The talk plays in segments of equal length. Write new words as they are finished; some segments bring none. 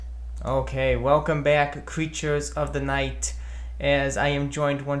Okay, welcome back, creatures of the night, as I am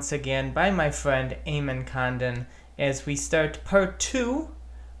joined once again by my friend Eamon Condon as we start part 2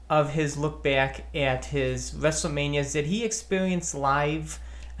 of his look back at his WrestleManias that he experienced live,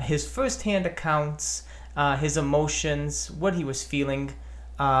 his first-hand accounts, his emotions, what he was feeling.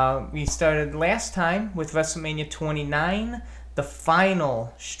 We started last time with WrestleMania 29, the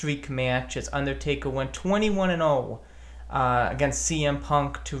final streak match as Undertaker went 21-0 against CM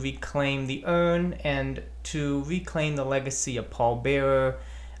Punk to reclaim the urn and to reclaim the legacy of Paul Bearer.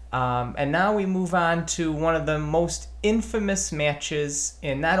 And now we move on to one of the most infamous matches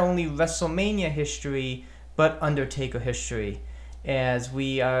in not only WrestleMania history, but Undertaker history, as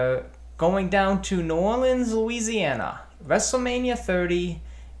we are going down to New Orleans, Louisiana, WrestleMania 30,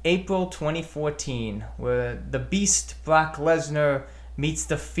 April 2014, where the Beast Brock Lesnar meets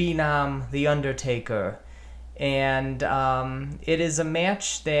the Phenom, The Undertaker. And it is a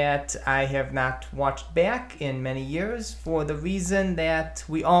match that I have not watched back in many years for the reason that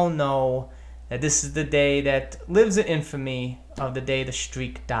we all know that this is the day that lives in infamy of the day the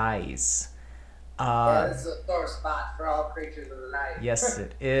streak dies. This is a sore spot for all creatures of the night. Yes,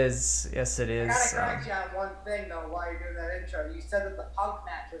 it is. Yes, it is. I gotta correct you on one thing, though, while you're doing that intro. You said that the Punk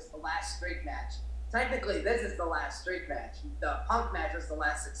match was the last streak match. Technically, this is the last streak match. The Punk match was the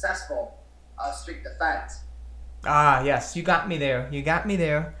last successful streak defense. Yes, you got me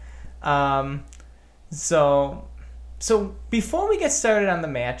there. So before we get started on the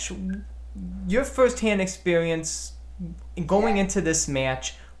match, your first-hand experience going into this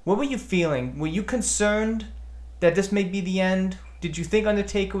match, what were you feeling? Were you concerned that this may be the end? Did you think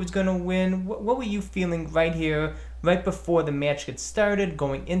Undertaker was going to win? What were you feeling right here, right before the match gets started,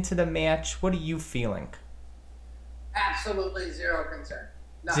 going into the match? What are you feeling? Absolutely zero concern.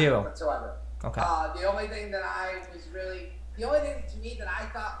 None Zero. whatsoever. Okay. The only thing to me that I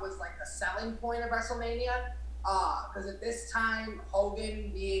thought was like the selling point of WrestleMania, because at this time,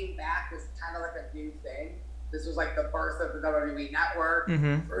 Hogan being back was kind of like a new thing. This was like the birth of the WWE Network.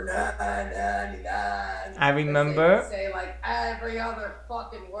 Mm-hmm. For 9.99. I remember. Say like every other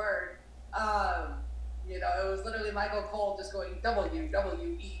fucking word. It was literally Michael Cole just going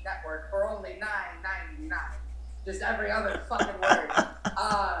WWE Network for only $9.99. Just every other fucking word.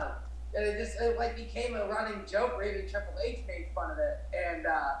 And it became a running joke where even Triple H made fun of it. And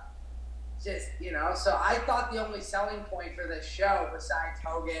so I thought the only selling point for this show, besides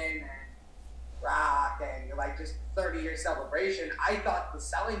Hogan and Rock and like just 30-year celebration, I thought the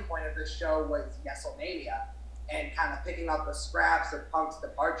selling point of this show was WrestleMania and kind of picking up the scraps of Punk's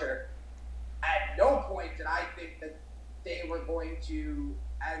departure. At no point did I think that they were going to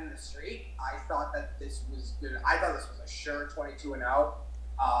end the streak. I thought that this was good. I thought this was a sure 22-0.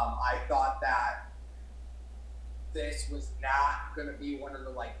 I thought that this was not going to be one of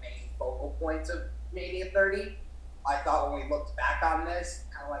the main focal points of Mania 30. I thought when we looked back on this,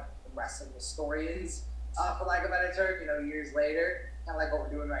 kind of like the rest of the historians, for lack of a better term, years later, kind of like what we're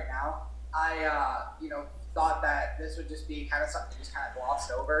doing right now, I, thought that this would just be kind of something just kind of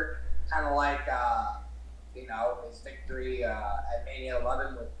glossed over, kind of like, his victory at Mania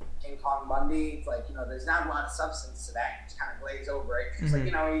 11 with King Kong Bundy. It's like, there's not a lot of substance to that. You just kind of glaze over it. It's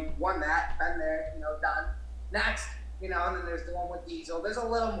he won that, been there, done. Next, and then there's the one with Diesel. There's a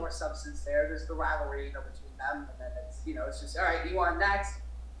little more substance there. There's the rivalry, between them, and then it's just, all right, you won next.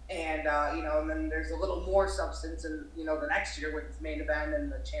 And, and then there's a little more substance in, the next year with his main event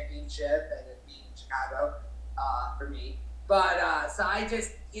and the championship and it being Chicago, for me. But, so I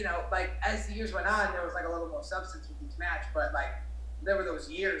just, as the years went on, there was, a little more substance with each match. But, there were those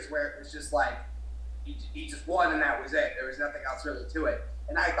years where it was just, he just won and that was it. There was nothing else really to it.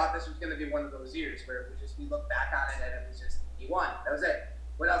 And I thought this was going to be one of those years where it was just, we looked back on it and it was just, he won. That was it.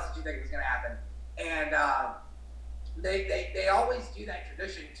 What else did you think was going to happen? And they always do that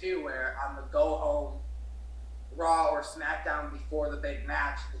tradition, too, where on the go-home Raw or SmackDown before the big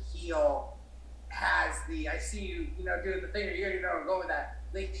match, the heel has I see you, doing the finger here, go with that.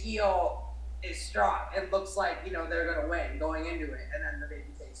 The heel is strong. It looks like, they're going to win going into it. And then the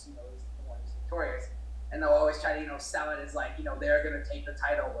babyface, is the one who's victorious. And they'll always try to, sell it as they're going to take the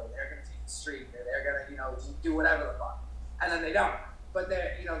title or they're going to take the streak or they're going to, do whatever the fuck. And then they don't. But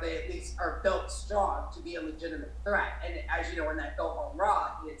they're, they at least are built strong to be a legitimate threat. And as you know, in that go-home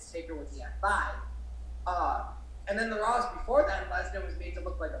Raw, he hits Taker with the F5. And then the Raws before that, Lesnar was made to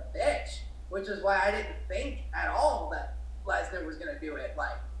look like a bitch, which is why I didn't think at all that Lesnar was going to do it.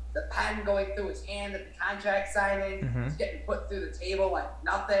 The pen going through his hand at the contract signing, it's getting put through the table like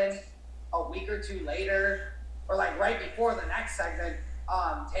nothing. A week or two later, or right before the next segment,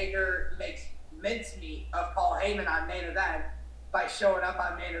 Taker makes mincemeat of Paul Heyman on main event, by showing up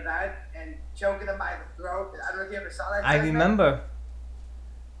on main event and choking him by the throat. I don't know if you ever saw that. I remember.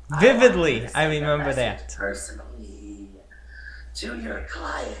 Vividly, I remember that. Personally, to your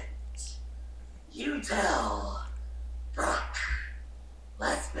client, you tell Brock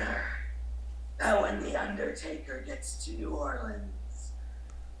Lesnar that when The Undertaker gets to New Orleans,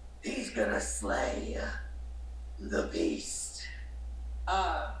 he's gonna slay the Beast.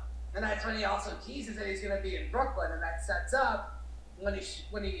 And that's when he also teases that he's gonna be in Brooklyn, and that sets up when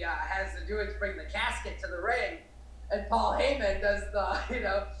he has the Druids bring the casket to the ring, and Paul Heyman does the,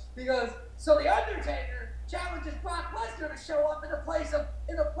 he goes, so The Undertaker challenges Brock Lesnar to show up in a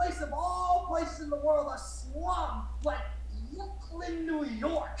place of all places in the world, a slum like Brooklyn, New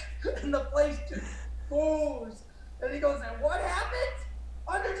York, and the place just boos. And he goes, and what happened?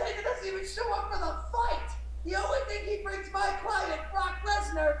 Undertaker doesn't even show up for the fight. The only thing he brings my client, Brock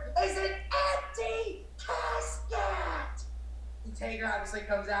Lesnar, is an empty casket. And Taker obviously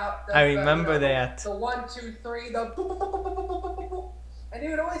comes out. I remember that. The 1, 2, 3, the boop, boop, boop, boop, boop, boop, boop, boop. And he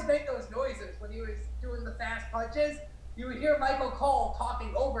would always make those noises when he was doing the fast punches. You would hear Michael Cole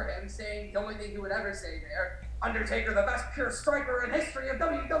talking over him, saying the only thing he would ever say there, Undertaker, the best pure striker in history of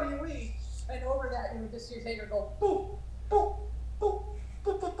WWE. And over that, you would just hear Taker go, boop, boop, boop,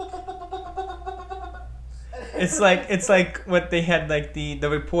 boop, boop, boop, boop, boop, boop, boop, boop, boop. It's like what they had, like the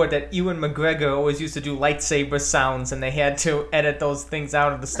report that Ewan McGregor always used to do lightsaber sounds, and they had to edit those things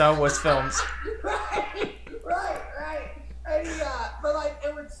out of the Star Wars films. Right. And but like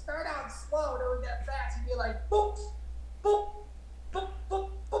it would start out slow, and it would get fast. He'd be like boop, boop, boop, boop,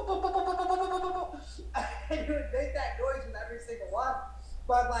 boop, boop, boop, boop, boop, boop, and he would make that noise with every single one.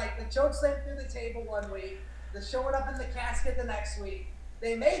 But like the choke slam through the table one week, the showing up in the casket the next week.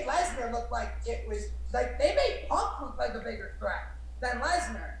 They made Lesnar look like it was like they made Punk look like a bigger threat than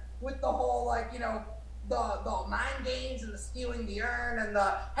Lesnar with the whole the mind games and the stealing the urn and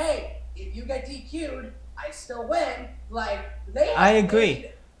the hey, if you get DQ'd, I still win. Like they. I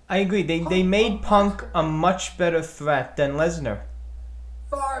agree. They made Punk a much better threat than Lesnar.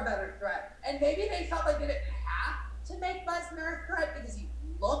 Far better threat, and maybe they felt like they didn't have to make Lesnar a threat because he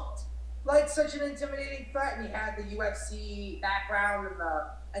looked like such an intimidating threat, and he had the UFC background and the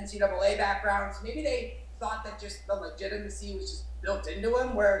NCAA background. So maybe they thought that just the legitimacy was just built into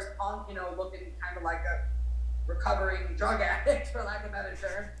him, whereas Punk, looking kind of like a recovering drug addict, for lack of a better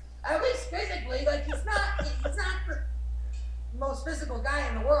term. At least physically, like he's not the most physical guy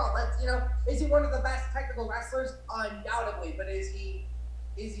in the world. Is he one of the best technical wrestlers? Undoubtedly, but is he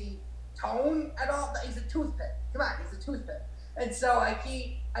tone at all? He's a toothpick. Come on, he's a toothpick. And so I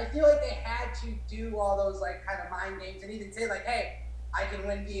feel like they had to do all those like kind of mind games and even say like, hey, I can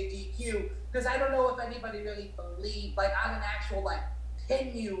win via DQ, because I don't know if anybody really believed like on an actual like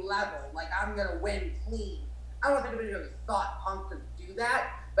pin you level, like I'm gonna win clean. I don't think anybody really thought Punk could do that,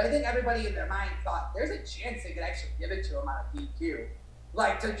 but I think everybody in their mind thought there's a chance they could actually give it to him on a DQ,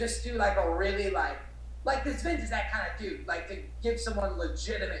 like to just do like a really like this Vince is that kind of dude, like to give someone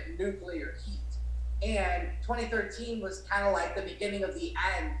legitimate nuclear heat. And 2013 was kind of like the beginning of the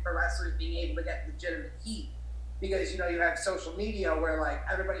end for wrestlers being able to get legitimate heat, because you have social media where like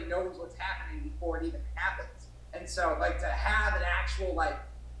everybody knows what's happening before it even happens. And so like to have an actual like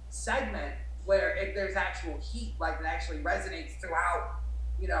segment where if there's actual heat, like it actually resonates throughout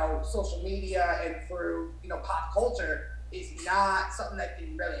social media and through pop culture is not something that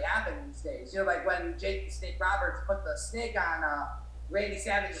can really happen these days. Like when Jake the Snake Roberts put the snake on Randy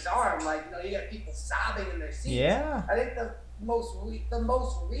Savage's arm, like you get people sobbing in their seats. Yeah. I think the most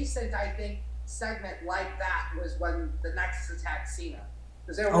recent segment like that was when the Nexus attacked Cena,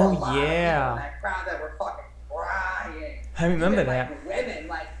 because there were a lot of people in that crowd that were fucking crying. I remember even, that. like, women,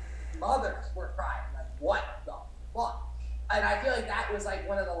 like mothers, were crying. Like what the fuck? And I feel like that was like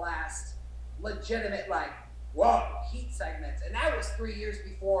one of the last legitimate like whoa heat segments, and that was 3 years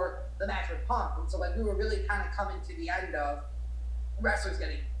before the match with Punk. And so like we were really kind of coming to the end of wrestlers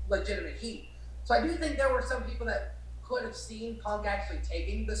getting legitimate heat. So I do think there were some people that could have seen Punk actually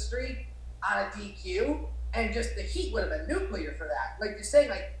taking the streak on a DQ, and just the heat would have been nuclear for that. Like you're saying,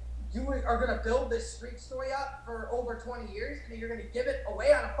 like you are going to build this streak story up for over 20 years, and you're going to give it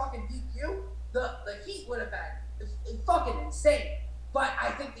away on a fucking DQ. The heat would have been fucking insane. But I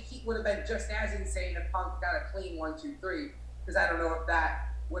think the heat would have been just as insane if Punk got a clean 1, 2, 3, because I don't know if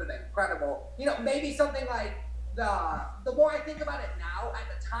that would have been incredible. Maybe something like the more I think about it now, at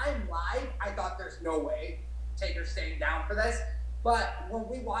the time live, I thought there's no way Taker's staying down for this. But when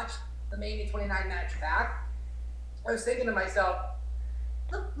we watched the Mania 29 match back, I was thinking to myself,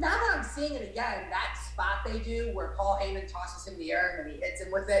 look, now that I'm seeing it again, that spot they do where Paul Heyman tosses him the urn and he hits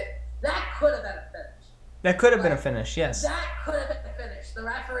him with it, that could have been a finish. That could have been a finish, yes. That could have been a finish. The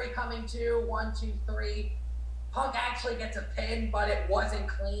referee coming to 1, 2, 3. Punk actually gets a pin, but it wasn't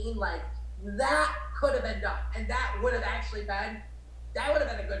clean. Like, that could have been done. And that would have actually been, that would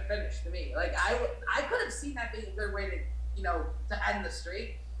have been a good finish to me. Like, I could have seen that being a good way to, to end the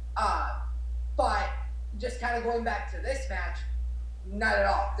streak. But just kind of going back to this match, not at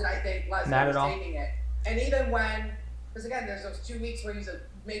all did I think Lesnar was taking it. And even when, because again, there's those 2 weeks where he's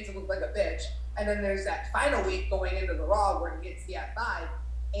made to look like a bitch, and then there's that final week going into the Raw where he gets the F5,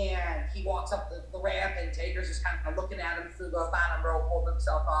 and he walks up the ramp, and Taker's just kind of looking at him through the bottom rope, holding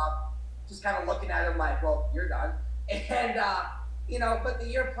himself up, just kind of looking at him like, well, you're done. And, but the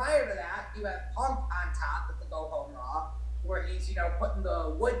year prior to that, you have Punk on top at the Go Home Raw, where he's, putting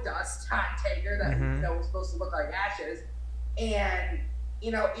the wood dust on Taker that, was supposed to look like ashes. And,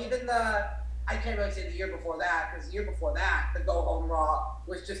 even I can't really say the year before that, because the year before that, the Go Home Raw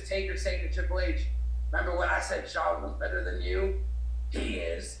was just Taker saying to Triple H, remember when I said Shawn was better than you? He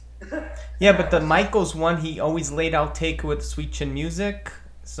is. Yeah, but the Michaels one, he always laid out Taker with Sweet Chin Music,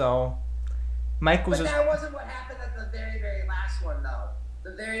 so Michaels. But that wasn't what happened at the very, very last one, though.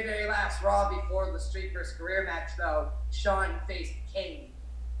 The very, very last Raw before the Streak vs. Career match, though, Shawn faced Kane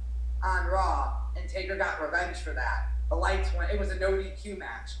on Raw, and Taker got revenge for that. The lights went. It was a no DQ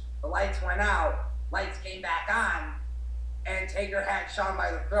match. The lights went out. Lights came back on, and Taker had Shawn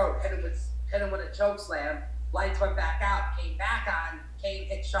by the throat, hit him with a choke slam. Lights went back out, came back on. Kane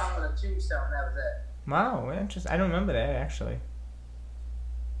hit Shawn with a tombstone. That was it. Wow, interesting. I don't remember that actually.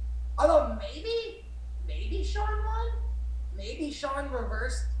 Although maybe Shawn won. Maybe Shawn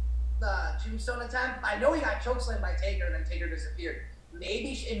reversed the tombstone attempt. I know he got chokeslammed by Taker, and then Taker disappeared.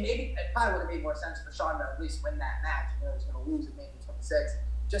 Maybe it probably would have made more sense for Shawn to at least win that match. He was going to lose at maybe 26,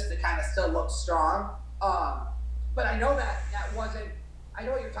 just to kind of still look strong. But I know that wasn't. I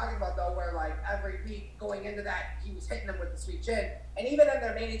know what you're talking about though, where like every week going into that, he was hitting them with the Sweet Chin, and even in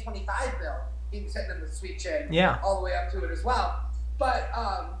their Mania 25 build, he was hitting them with the Sweet Chin, all the way up to it as well. But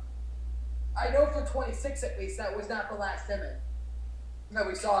I know for 26 at least, that was not the last image that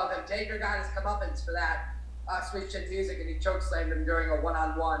we saw of him. Taker got his comeuppance for that Sweet Chin Music, and he chokeslammed him during a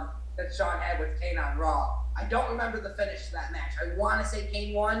one-on-one that Shawn had with Kane on Raw. I don't remember the finish to that match. I want to say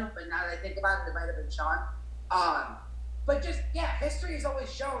Kane won, but now that I think about it, it might have been Shawn. But just, history has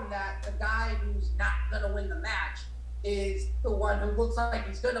always shown that the guy who's not going to win the match is the one who looks like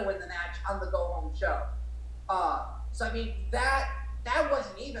he's going to win the match on the go-home show. So, I mean, that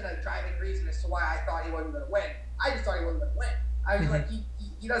wasn't even a driving reason as to why I thought he wasn't going to win. I just thought he wasn't going to win. I was like,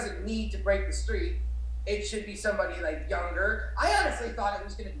 he doesn't need to break the streak. It should be somebody, like, younger. I honestly thought it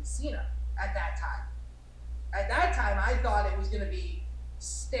was going to be Cena at that time. At that time, I thought it was going to be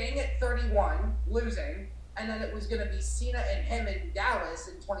Sting at 31, losing, and then it was going to be Cena and him in Dallas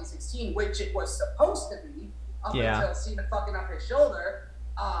in 2016, which it was supposed to be, up until Cena fucking up his shoulder.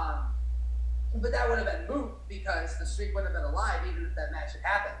 But that would have been moot because the streak wouldn't have been alive even if that match had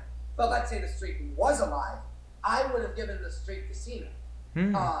happened. But let's say the streak was alive. I would have given the streak to Cena.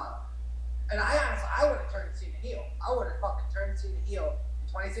 And I would have turned Cena heel. I would have fucking turned Cena heel in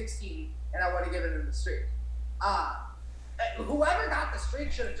 2016, and I would have given him the streak. Whoever got the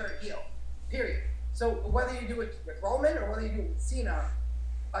streak should have turned heel, period. So whether you do it with Roman or whether you do it with Cena,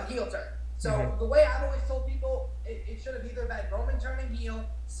 a heel turn. So the way I've always told people, it should have either been Roman turning heel,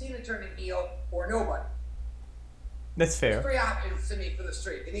 Cena turning heel, or nobody. That's fair. There's 3 options to me for the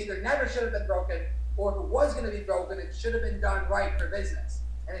streak. It either never should have been broken, or if it was going to be broken, it should have been done right for business.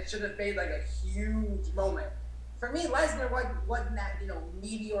 And it should have made like a huge moment. For me, Lesnar wasn't that,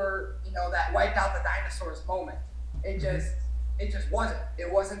 meteor, that wiped out the dinosaurs moment. It just wasn't.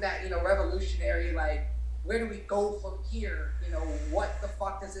 It wasn't that, revolutionary, like, where do we go from here? What the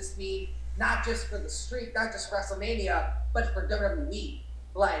fuck does this mean? Not just for the streak, not just WrestleMania, but for WWE.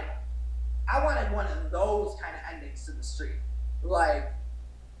 Like, I wanted one of those kind of endings to the streak. What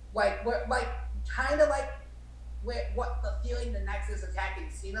the feeling the Nexus attacking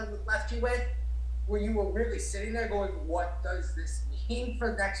Cena left you with, where you were really sitting there going, what does this mean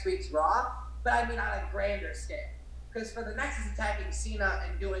for next week's Raw? But I mean on a grander scale. Because for the Nexus attacking Cena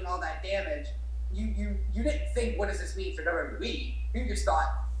and doing all that damage, you didn't think, what does this mean for WWE? You just thought,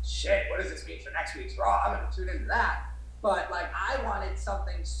 shit, what does this mean for next week's Raw? I'm going to tune into that. But, I wanted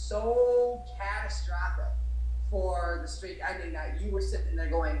something so catastrophic for the streak ending that you were sitting there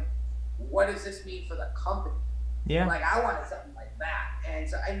going, what does this mean for the company? Yeah. I wanted something like that. And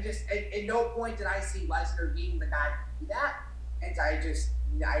so I just, at no point did I see Lesnar being the guy to do that. And so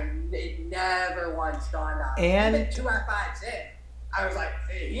it never once dawned on me. And even 2 F5s in, I was like,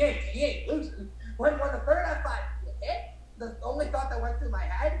 hey, he ain't losing. When the third F5 hit, the only thought that went through my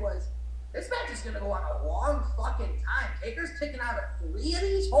head was, this match is going to go on a long fucking time. Taker's taken out of 3 of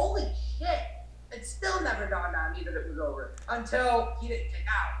these? Holy shit. It still never dawned on me that it was over until he didn't kick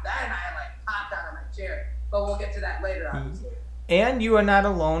out. Then I, like, popped out of my chair. But we'll get to that later, obviously. And you are not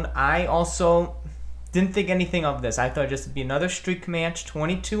alone. I also didn't think anything of this. I thought just it'd be another streak match,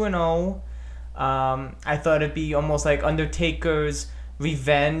 22-0. I thought it'd be almost like Undertaker's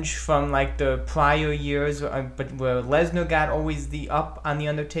revenge from like the prior years, but where Lesnar got always the up on the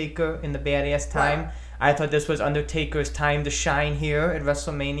Undertaker in the badass time. Right. I thought this was Undertaker's time to shine here at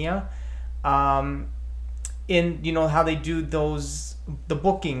WrestleMania. In how they do the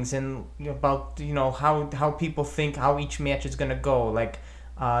bookings and about how people think how each match is gonna go, like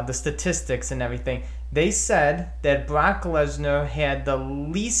the statistics and everything. They said that Brock Lesnar had the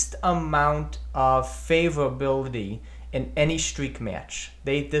least amount of favorability in any streak match.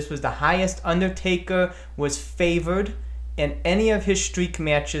 This was the highest Undertaker was favored in any of his streak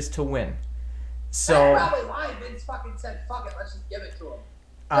matches to win. So that's probably why Vince fucking said, "Fuck it, let's just give it to him."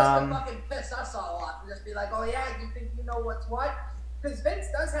 Just to fucking piss us all off and just be like, "Oh yeah, you think you know what's what?" Because Vince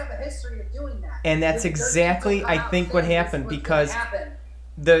does have a history of doing that. And that's exactly, I think, what happened, because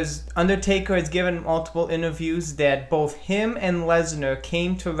there's Undertaker has given multiple interviews that both him and Lesnar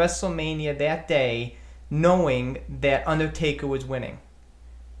came to WrestleMania that day knowing that Undertaker was winning.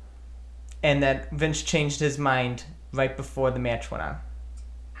 And that Vince changed his mind right before the match went on.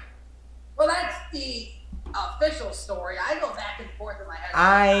 Well, that's the official story. I go back and forth in my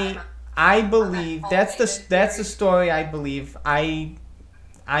head. I believe that's the story I believe. I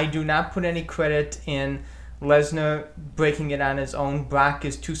do not put any credit in Lesnar breaking it on his own. Brock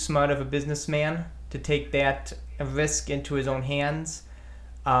is too smart of a businessman to take that risk into his own hands.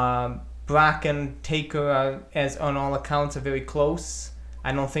 Brock and Taker are, as on all accounts, are very close.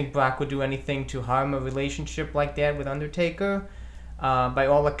 I don't think Brock would do anything to harm a relationship like that with Undertaker. By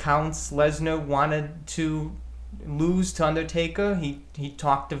all accounts, Lesnar wanted to lose to Undertaker. He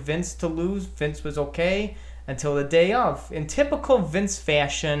talked to Vince to lose. Vince was okay until the day of. In typical Vince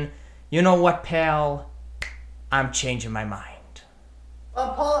fashion, you know what, pal? I'm changing my mind.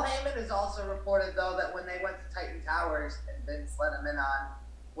 Well, Paul Heyman has also reported, though, that when they went to Titan Towers and Vince let him in on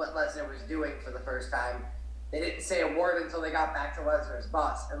what Lesnar was doing for the first time, they didn't say a word until they got back to Lesnar's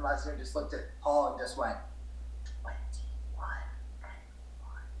bus. And Lesnar just looked at Paul and just went, 21 and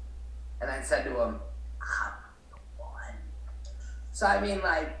 1. And then said to him, I'm the one. So, I mean,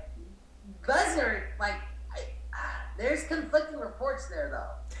 like, Lesnar, like, there's conflicting reports there,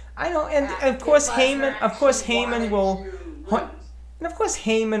 though. I know, and of course Heyman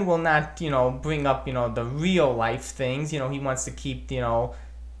will not, bring up, the real life things. He wants to keep,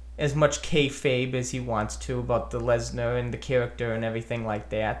 as much kayfabe as he wants to about the Lesnar and the character and everything like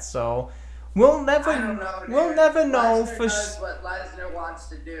that. So we'll never know. Lesnar knows what Lesnar wants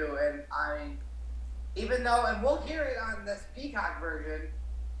to do, and I mean, even though, and we'll hear it on this Peacock version.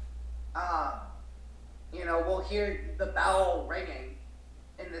 We'll hear the bell ringing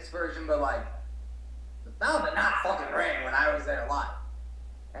in this version, but like, the bell did not fucking ring when I was there live,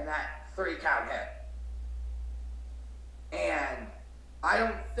 and that 3 count hit. And I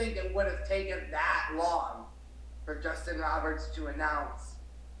don't think it would have taken that long for Justin Roberts to announce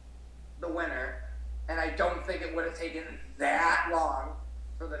the winner, and I don't think it would have taken that long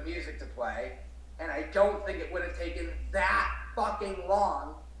for the music to play, and I don't think it would have taken that fucking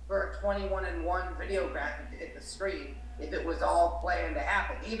long for a 21 and 1 video graphic to hit the screen if it was all planned to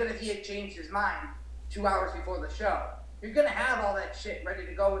happen. Even if he had changed his mind 2 hours before the show, you're gonna have all that shit ready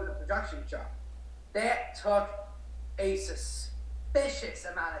to go in the production show. That took a suspicious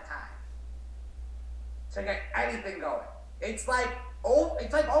amount of time to get anything going. It's like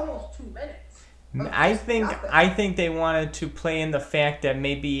almost 2 minutes. I think they wanted to play in the fact that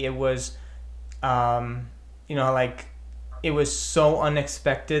maybe it was, like, it was so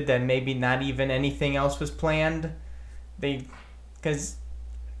unexpected that maybe not even anything else was planned. Because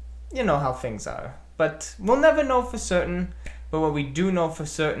you know how things are. But we'll never know for certain. But what we do know for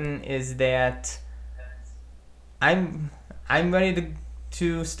certain is that I'm ready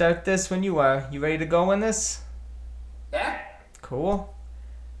to start this when you are. You ready to go in this? Yeah. Cool.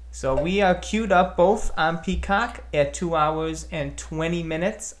 So we are queued up both on Peacock at 2 hours and 20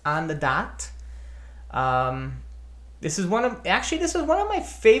 minutes on the dot. This is one of my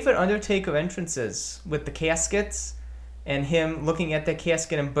favorite Undertaker entrances with the caskets and him looking at the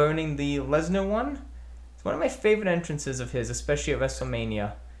casket and burning the Lesnar one. It's one of my favorite entrances of his, especially at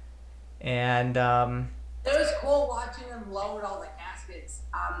WrestleMania. And it was cool watching him load all the caskets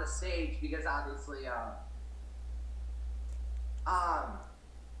on the stage because obviously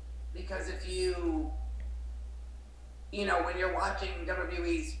because if you you know, when you're watching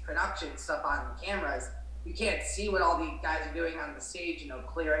WWE's production stuff on cameras, you can't see what all the guys are doing on the stage, you know,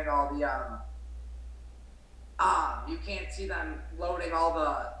 clearing all the, you can't see them loading all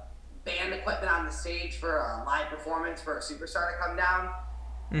the band equipment on the stage for a live performance for a superstar to come down.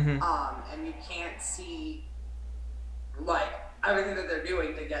 And you can't see, like, everything that they're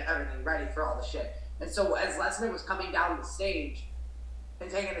doing to get everything ready for all the shit. And so as Lesnar was coming down the stage and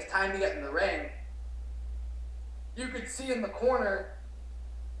taking his time to get in the ring, you could see in the corner,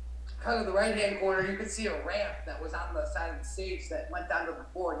 kind of the right-hand corner, you could see a ramp that was on the side of the stage that went down to the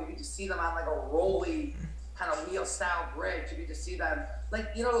floor. And you could just see them on like a rolly kind of wheel-style bridge. You could just see them, like,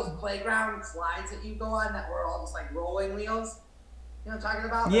 you know those playground slides that you go on that were all just like rolling wheels? You know what I'm talking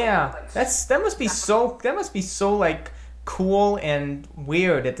about? Yeah, like, that must be so like cool and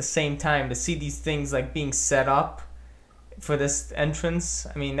weird at the same time to see these things like being set up for this entrance.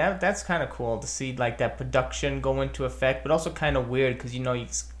 I mean, that's kind of cool to see like that production go into effect, but also kind of weird because, you know, you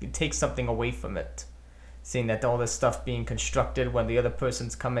take something away from it, seeing that all this stuff being constructed when the other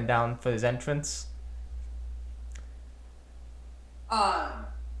person's coming down for his entrance.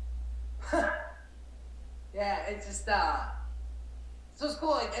 Yeah, it's just so it's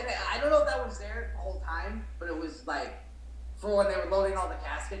cool. Like, and I don't know if that was there the whole time, but it was like for when they were loading all the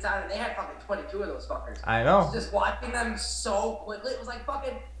caskets out, and they had fucking 22 of those fuckers. I know. Just watching them so quickly, it was like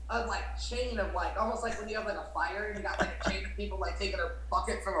fucking a like chain of like almost like when you have like a fire and you got like a chain of people like taking a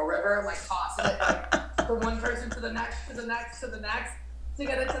bucket from a river and like tossing it like from one person to the next to the next to the next to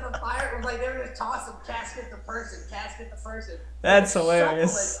get into the fire. It was like they were just tossing casket to person. That's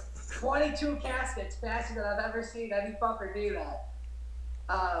hilarious. 22 caskets faster than I've ever seen any fucker do that.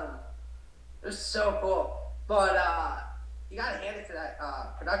 It was so cool. But you gotta hand it to that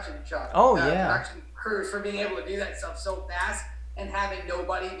production truck. Oh yeah. Production crews for being able to do that stuff so fast and having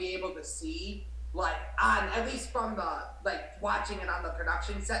nobody be able to see, like on at least from the like watching it on the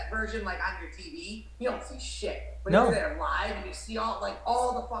production set version, like on your TV, you don't see shit. But No. you're there live and you see all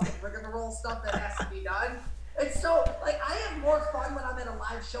the fucking rigmarole stuff that has to be done. It's so, like, I have more fun when I'm at a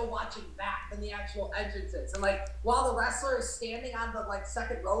live show watching that than the actual entrances. And, like, while the wrestler is standing on the, like,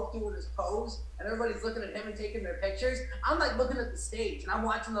 second rope doing his pose, and everybody's looking at him and taking their pictures, I'm, like, looking at the stage, and I'm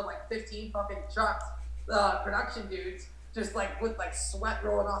watching the, like, 15 fucking trucks, production dudes, just, like, with, like, sweat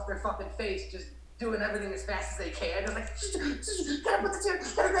rolling off their fucking face, just doing everything as fast as they can. Just, like, gotta put this here,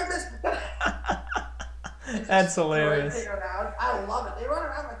 gotta grab this. That's hilarious. I love it. They run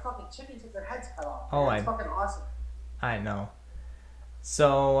around like fucking chickens with their heads cut off. Oh, it's fucking awesome. I know.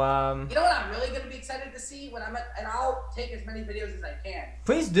 So, you know what I'm really gonna be excited to see when I'm at, and I'll take as many videos as I can.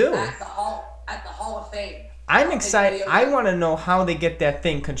 Please do. At the Hall of Fame. I'm excited. I want to know how they get that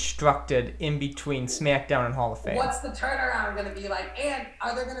thing constructed in between SmackDown and Hall of Fame. What's the turnaround gonna be like? And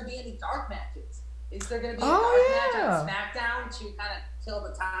are there gonna be any dark matches? Is there gonna be a dark match on SmackDown to kind of kill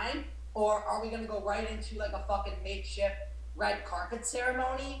the time? Or are we going to go right into like a fucking makeshift red carpet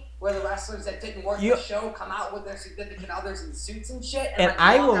ceremony where the wrestlers that didn't work the show come out with their significant others in suits and shit and like,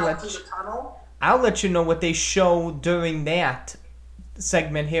 I will I'll let you know what they show during that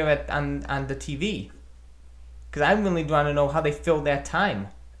segment here on the TV. Because I really want to know how they fill that time.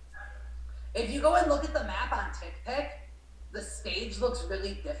 If you go and look at the map on TikTok, the stage looks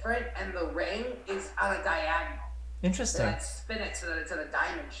really different and the ring is on a diagonal. Interesting. They spin it so that it's in a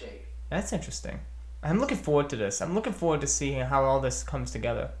diamond shape. That's interesting. I'm looking forward to this. I'm looking forward to seeing how all this comes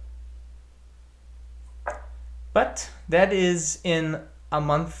together. But that is in a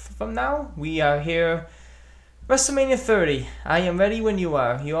month from now. We are here, WrestleMania 30. I am ready when you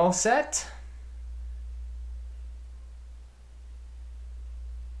are. You all set?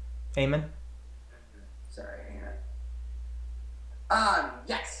 Eamon? Sorry, hang on.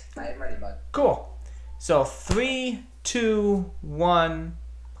 Yes, I am ready, bud. Cool. So 3, 2, 1,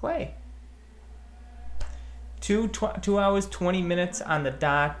 play. 2 hours, 20 minutes on the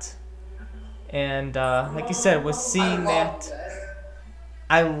dot. And like you said, we're seeing that.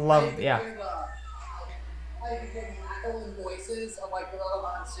 I love, yeah. I could get echoing voices of like Gorilla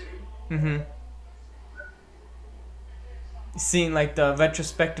Monsoon. Mm-hmm. Seeing like the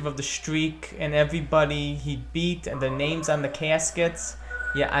retrospective of the streak and everybody he beat and the names on the caskets.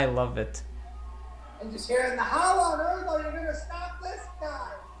 Yeah, I love it. And just hearing the how on earth are you gonna stop this guy?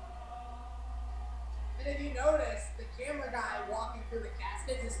 And if you notice, the camera guy walking through the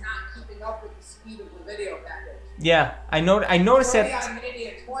caskets is not keeping up with the speed of the video package. Yeah, I noticed that. He's on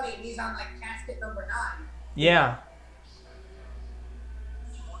Mania 20, and he's on like casket number 9. Yeah.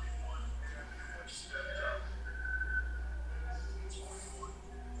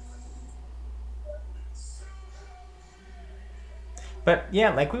 But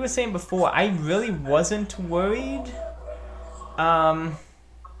yeah, like we were saying before, I really wasn't worried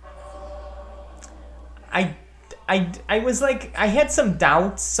I was like, I had some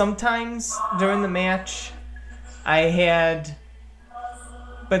doubts sometimes during the match. But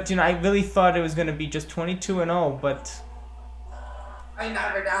I really thought it was going to be just 22-0, but I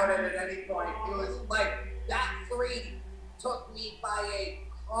never doubted at any point. It was like that 3 took me by a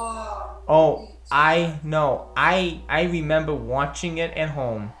I know. I remember watching it at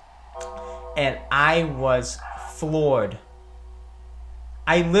home, and I was floored.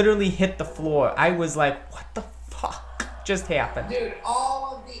 I literally hit the floor. I was like, what the fuck just happened? Dude,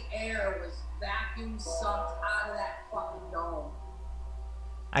 all of the air was vacuum sucked out of that fucking dome.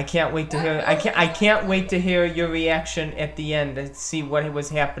 I can't wait to hear. I can't wait to hear your reaction at the end and see what was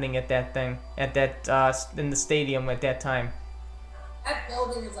happening at that thing in the stadium at that time. That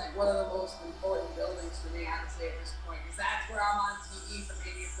building is like one of the most important buildings for me, honestly, at this point, because that's where I'm on TV for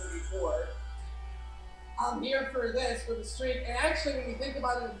Mania 34. I'm here for the streak, and actually, when you think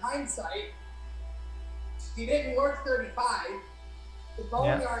about it in hindsight, he didn't work 35. The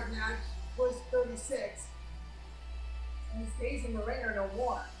Boneyard match was 36. And his days in the ring are no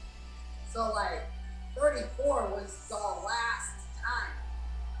more. So, 34 was the last time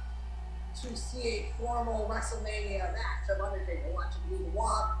to see a formal WrestleMania match of Undertaker, watching him do the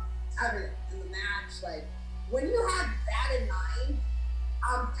walk, everything in the match. When you have that in mind,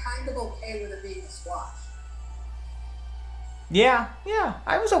 I'm kind of okay with it being a squash. Yeah,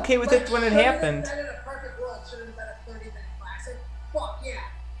 I was okay with it when it happened. Should it have been in a perfect world? Should it have been a 30-minute classic? Fuck yeah.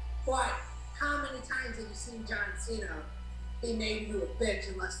 But how many times have you seen John Cena be made into a bitch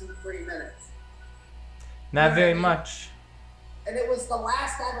in less than 3 minutes? Not very much. And it was the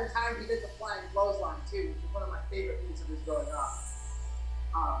last ever time he did the flying clothesline too, which was one of my favorite things of his growing up.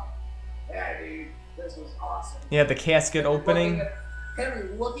 Yeah, dude, this was awesome. Yeah, the casket opening.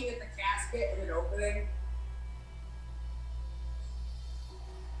 Him looking at the casket and it opening.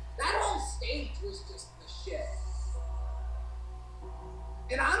 That whole stage was just the shit.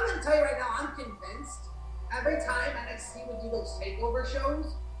 And I'm gonna tell you right now, I'm convinced every time NXT would do those takeover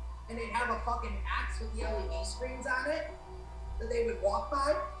shows and they'd have a fucking axe with the LED screens on it that they would walk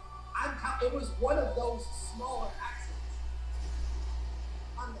by, it was one of those smaller axes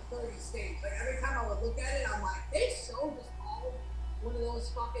on the 30 stage. Every time I would look at it, I'm like, they showed us all one of those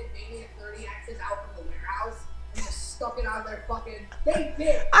fucking Mania 30 axes out from the warehouse and just stuck it on their fucking. They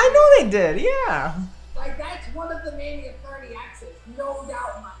did. I know they did, yeah. That's one of the Mania 30 axes, no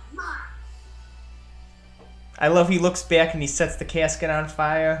doubt in my mind. I love he looks back and he sets the casket on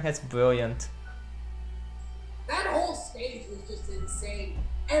fire. That's brilliant. That whole stage was just insane.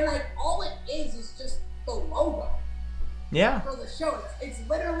 And all it is just the logo. Yeah. For the show. It's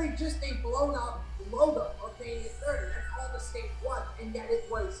literally just a blown up logo of Mania 30. That's all the stage was. And yet it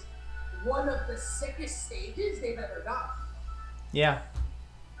was one of the sickest stages they've ever done. Yeah.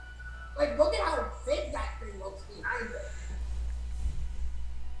 Look at how big that thing looks behind it.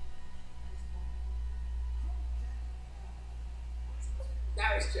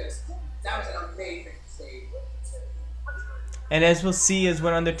 That was an amazing stage. And as we'll see, is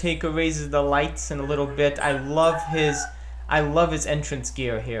when Undertaker raises the lights in a little bit. I love his entrance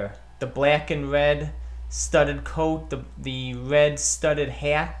gear here. The black and red studded coat, the red studded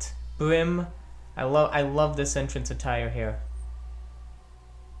hat, brim. I love this entrance attire here.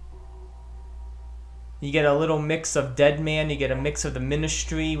 You get a little mix of Deadman. You get a mix of the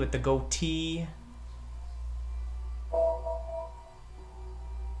Ministry with the goatee.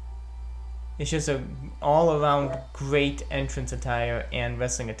 It's just a all-around great entrance attire and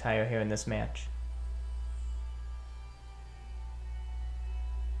wrestling attire here in this match.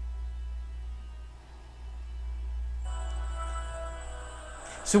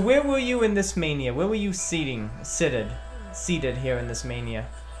 So where were you in this Mania? Where were you seated here in this Mania?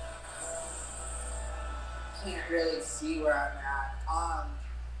 Can't really see where I'm at.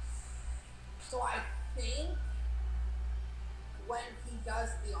 So I think when he does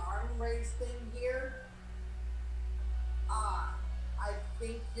the arm raise thing here, I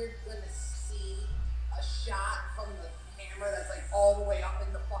think you're gonna see a shot from the camera that's all the way up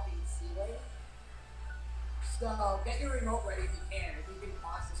in the fucking ceiling. So get your remote ready if you can. If you can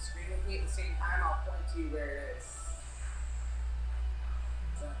pause the screen with me at the same time, I'll point to you where it is.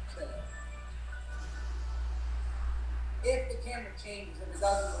 If the camera changes, if it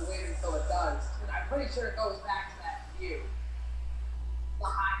doesn't, we'll wait until it does. And I'm pretty sure it goes back to that view. The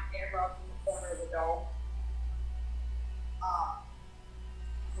hot camera up in the corner of the dome.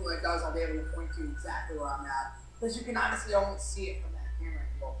 When it does, I'll be able to point to exactly where I'm at. Because you can honestly only see it from that camera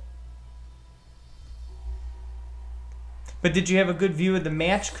angle. But did you have a good view of the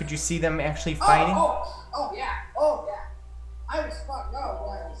match? Could you see them actually fighting? Oh yeah. I was front row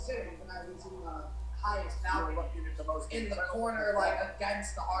where I was sitting when I was in the highest balcony in the corner, like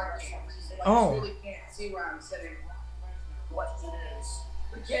against the hard cams. So like, Oh. you really can't see where I'm sitting. What it is.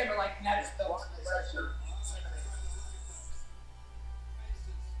 The camera like never films the session.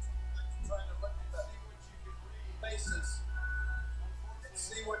 Trying to look at the faces and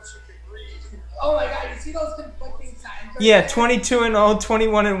see what you can read. Oh my god, you see those conflicting signs? Right Yeah, there? 22-0,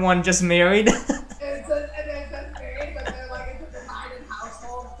 21-1, just married. And it says married, but they're like it's a divided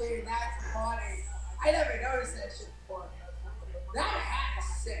household. Dude, that's funny. I never noticed that shit before. That hat is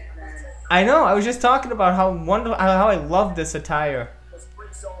sick, man. I know. I was just talking about how wonderful, how I love this attire.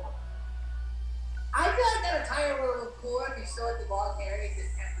 I feel like that attire would look cooler if you still had the long hair and you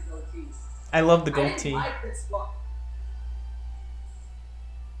didn't have the goatee. I love the I goatee. didn't like this look.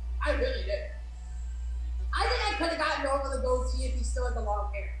 I really did. I think I could have gotten over the goatee if he still had the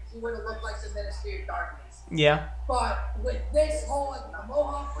long hair. He would have looked like the Ministry of Darkness. Yeah. But with this whole like, the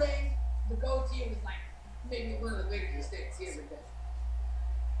mohawk thing, the goatee was like maybe one of the biggest mistakes he ever did.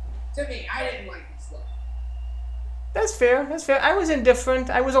 To me, I didn't like this look. That's fair. That's fair. I was indifferent.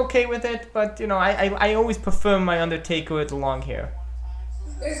 I was okay with it, but you know, I always prefer my Undertaker with the long hair.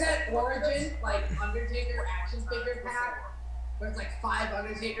 There's that Origin, like, Undertaker action figure pack, where it's like 5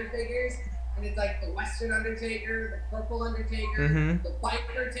 Undertaker figures, and it's like the Western Undertaker, the Purple Undertaker, the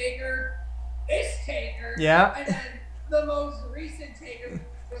Biker Taker, this Taker, Yeah. and then the most recent Taker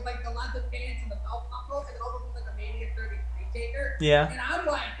with like the leather pants and the belt buckle, and it almost looks like a Mania 33 Taker. Yeah. And I'm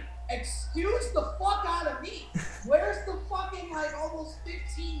like, excuse the fuck out of me. Where's the fucking like almost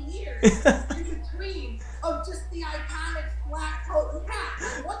 15 years in between of just the iconic black coat and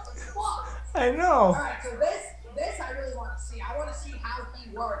hat? What the fuck? I know. Alright, so this I really want to see. I want to see how he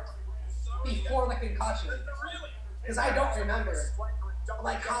worked before the concussion. Because I don't remember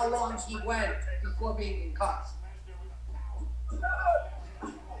like how long he went before being concussed.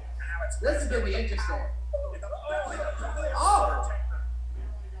 This is gonna be interesting. Oh!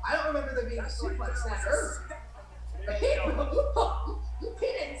 I don't remember there being a suplex that early. He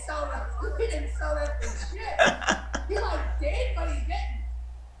didn't sell that for shit. He like did, but he didn't.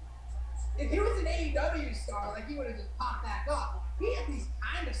 If he was an AEW star, like he would have just popped back up. He at least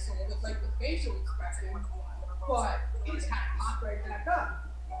kind of sold it, like with facial expression, but he just kind of popped right back up.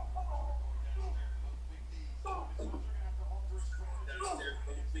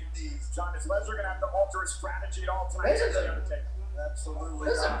 John, is Lesnar gonna have to alter his strategy at all times? Absolutely.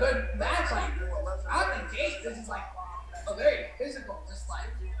 This is a good match. Like out of the gate, this is like a very physical, just like.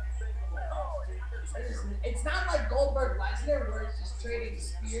 It's not like Goldberg Lesnar where it's just trading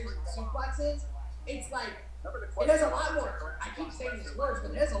spears and suplexes. It's like it has a lot more. I keep saying these words,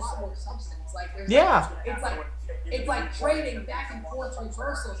 but it has a lot more substance. Like there's it's like trading back and forth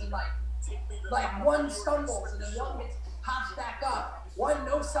reversals and like one stumbles and then one gets pops back up. One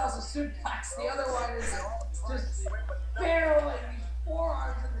no sells a suplex, the other one is just barreling these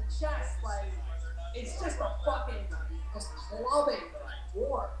forearms in the chest. Like it's just a fucking just clubbing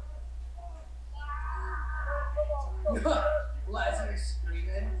war. Lesnar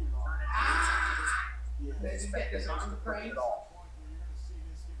screaming. Does he get this arm crank?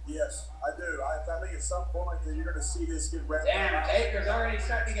 Yes, I do. I think at some point you're going to see this get wrapped up. Damn, Taker's already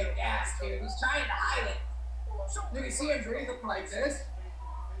starting to get gassed, dude. He's trying to hide it. You can see him breathing like this.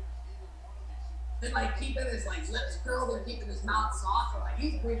 And like keeping his like lips curled and keeping his mouth soft. Like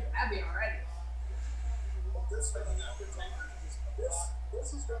he's breathing heavy already. This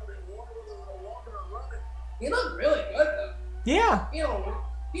is going to be walking and running. He looked really good though. Yeah. He had a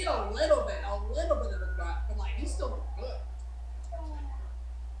little bit of a gut, but like he still looked good.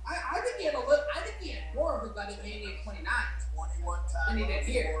 I think he had more of a gut in Mania 29 than he did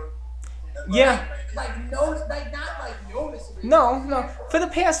here. Yeah. Like not like noticeably. No. For the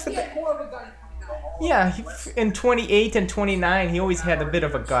past, He had more of a gut in 29. yeah, in 28 and 29, he always had a bit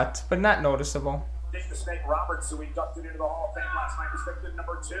of a gut, but not noticeable. Dave the Snake Roberts, who inducted into the Hall of Fame last night, was picked at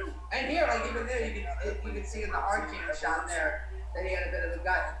number 2. And here, like even there, you can see in the hard cam shot there that he had a bit of a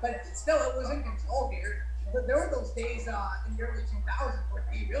gut, but still, it was in control here. But there were those days in the early 2000s where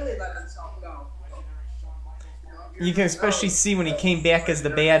he really let himself go. You can especially see when he came back as the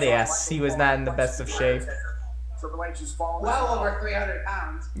badass, he was not in the best of shape. Triple H is falling. Well over 300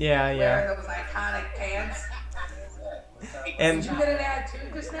 pounds. Yeah. Wearing those iconic pants. And Did you get an ad too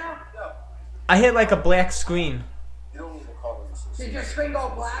just now? I had like a black screen. Did your screen go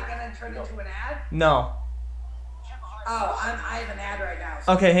black and then turn into an ad? No. Oh, I have an ad right now.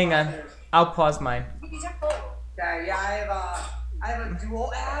 So Okay, hang on. I'll pause mine. Okay, yeah, I have I have a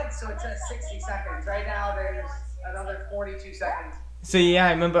dual ad, so it says 60 seconds. Right now, there's another 42 seconds. So yeah,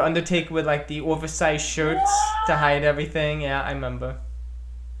 I remember Undertaker with like the oversized shirts to hide everything. Yeah, I remember.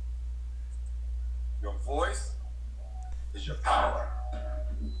 Your voice is your power.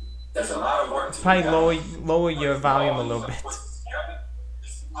 There's a lot of work to Probably be done. lower your volume a little bit.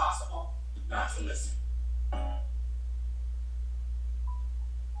 It's impossible not to listen.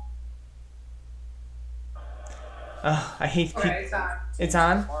 I hate people. Okay, it's on. It's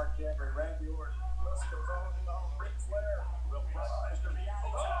on? Mark Henry, Randy Orton, list goes on, Ric Flair, Will Westminster,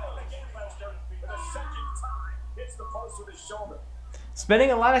 the Gamebusters, for the second time, hits the post with his shoulder.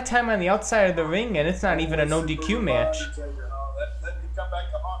 Spending a lot of time on the outside of the ring, and it's not even a no DQ match. Let me come back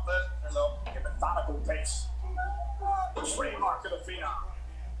to haunt Lesnar, though, in methodical pace. The trademark of the Phenom.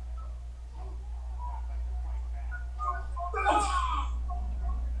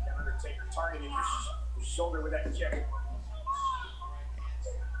 Undertaker targeting his shoulder with that kick.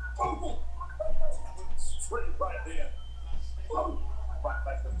 Straight right in. Right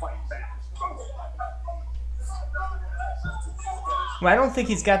back to fight back. Well, I don't think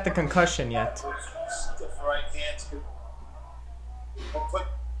he's got the concussion yet. Stiff right hands could put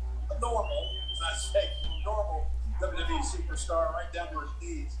a normal, not say normal WWE superstar right down to his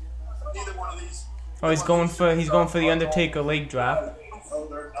knees. Neither one of these. Oh, he's going for the Undertaker leg drop. No,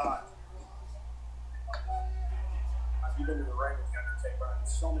 they're not. I've been to the ring with the Undertaker on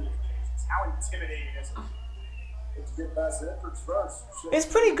so many occasions. How intimidating is it? Let's get past the entrance first. It's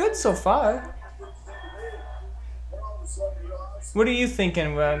pretty good so far. What are you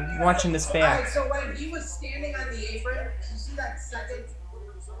thinking when watching this Alright, back? so when he was standing on the apron, you see that second,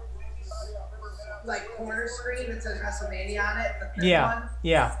 like, corner screen that says WrestleMania on it? The third one?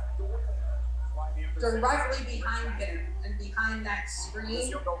 Yeah. Directly behind him and behind that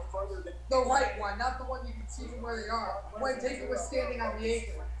screen, the right one, not the one you can see from where they are. When Taker was standing on the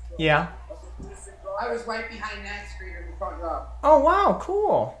apron, Yeah. I was right behind that screen in the front row. Oh, wow,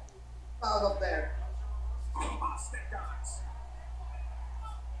 cool. I was up there.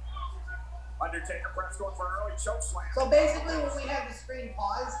 Undertaker perhaps going for an early choke slam. So basically, when we had the screen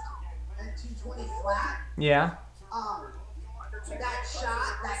paused at 220 flat, Yeah. that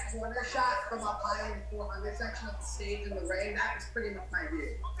shot, that corner shot from up high in the 400 section of the stage in the ring, that was pretty much my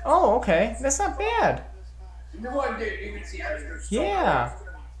view. Oh, okay. That's not bad. No one did. You could see everything. Yeah.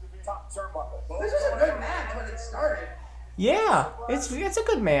 Top turnbuckle. This was a good match when it started. Yeah. It's a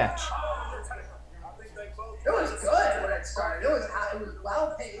good match. It was good when it started. It was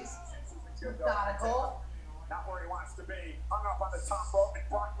well paced, methodical. Not where he wants to be. Hung up on the top rope and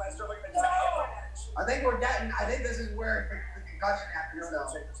Brock Lesnar looking at the edge. I think this is where the concussion happens though.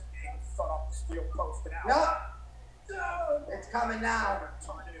 Thought off the steel post and out. Yup. It's coming now.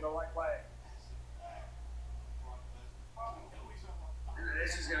 Turning it the right way. And then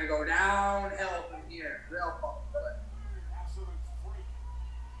this is gonna go downhill from here. Real fast.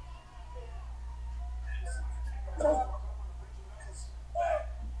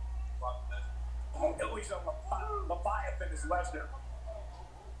 Oh, he's a Leviathan is Lesnar.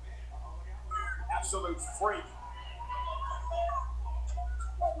 Absolute freak.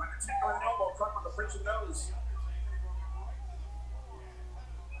 Undertaker with an elbow cut on the bridge of the nose.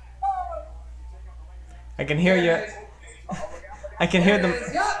 I can hear you. I can hear them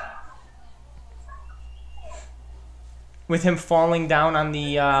Yup. with him falling down on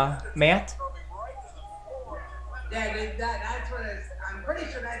the mat. Yeah, that's what it's. I'm pretty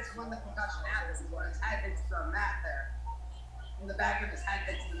sure that's when the concussion happens. When his head hits the mat there. When the back of his head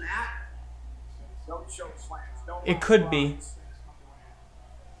hits the mat. No choke slams. No It could be.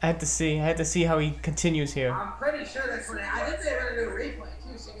 I had to see how he continues here. I'm pretty sure that's when I think they're gonna do a replay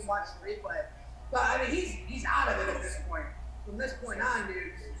too, so you can watch the replay. But I mean, he's out of it at this point. From this point on,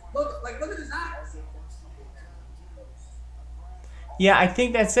 dude. Look at his eyes. Yeah, I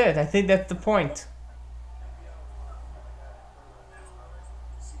think that's it. I think that's the point.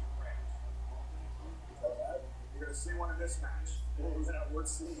 You're going to see one in this match. We're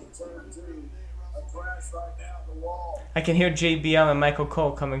seeing turn two. A crash right down the wall. I can hear JBL and Michael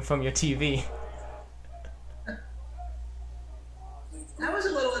Cole coming from your TV. That was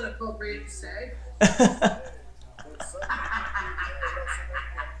a little inappropriate to say.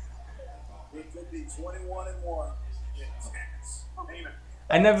 It could be 21-1. Intense. Eamon.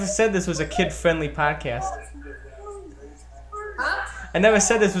 I never said this was a kid-friendly podcast. Huh? I never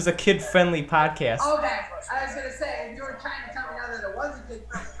said this was a kid-friendly podcast. Okay, I was gonna say, if you were trying to tell me now that it was a kid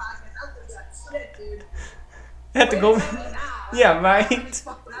friendly podcast, I was gonna be like, shit, dude. I have to go. Tell me now. Yeah, How right. many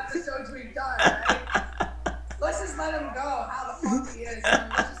fucking episodes we've done, right? Let's just let him go, how the fuck he is.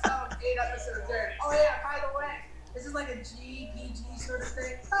 Let's just tell him 8 episodes there. Oh yeah, by the way, this is like a GPG sort of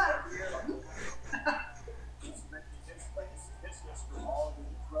thing. Not you. All the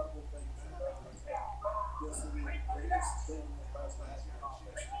incredible things that Lesnar's had. This will be the greatest thing that Lesnar has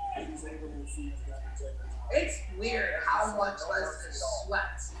accomplished. He's able to achieve the Undertaker. It's weird how much Lesnar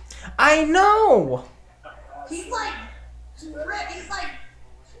sweats. I know. He's like dripping.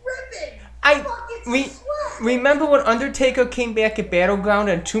 Remember when Undertaker came back at Battleground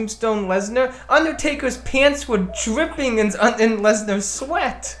and Tombstone Lesnar? Undertaker's pants were dripping in Lesnar's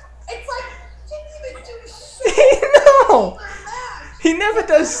sweat. It's like he didn't even do shit. No. He never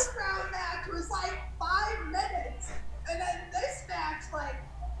does. The Battleground match was like 5 minutes, and then this match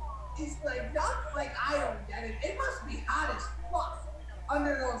is not like I don't get it. It must be hot as fuck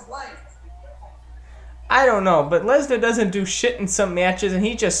under those lights. I don't know, but Lesnar doesn't do shit in some matches, and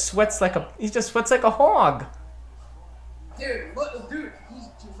he just sweats like a hog. Dude, he's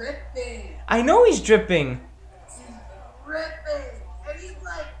dripping. I know he's dripping. He's dripping, and he's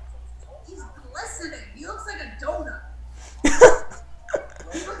glistening. He looks like a donut.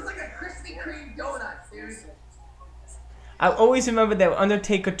 He looks like a Krispy Kreme donut, dude. I always remember that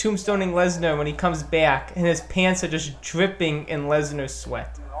Undertaker tombstoning Lesnar when he comes back, and his pants are just dripping in Lesnar's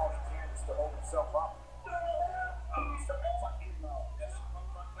sweat.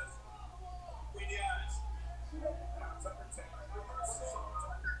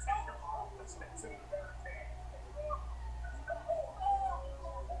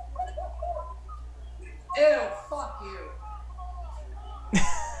 Ew, fuck you.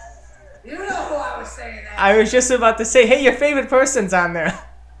 You know who I was saying that. I was just about to say, hey, your favorite person's on there.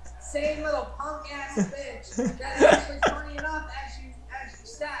 Same little punk ass bitch. That actually funny enough, as you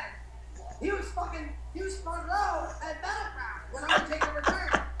said. He was front row at Battleground when Undertaker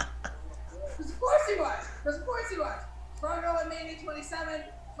returned. Because of course he was. Front row at Mania 27,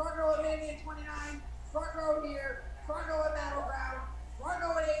 front row at Mania 29, front row here, front row at Battleground, front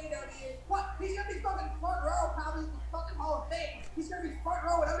row at AEW. What? He's gonna be fucking front row, probably in the fucking Hall of Fame. He's gonna be front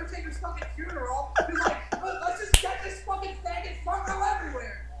row at Undertaker's fucking funeral. He's like, let's just get this fucking faggot front row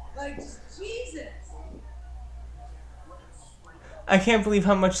everywhere. Like, Jesus. I can't believe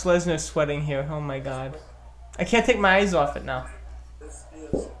how much Lesnar's sweating here. Oh my god. I can't take my eyes off it now.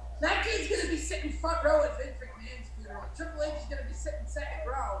 That kid's gonna be sitting front row at Vince McMahon's funeral. Triple H is gonna be sitting second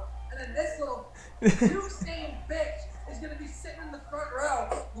row. And then this little juice-stained bitch is gonna be sitting in the front row,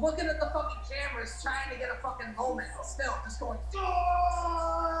 looking at the fucking cameras, trying to get a fucking moment. Still, just going,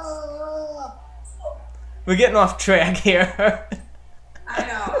 oh! We're getting off track here. I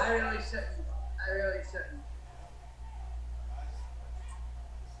know, I really shouldn't.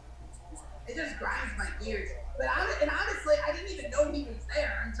 It just grinds my gears. But honestly, I didn't even know he was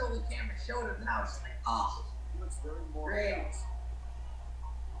there until the camera showed him, and I was just like, oh, great.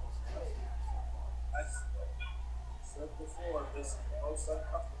 I said before, this is the most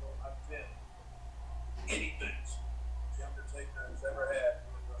uncomfortable I've been. Anything the Undertaker has ever had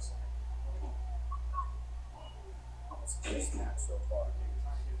in WrestleMania. Almost kissed that so far.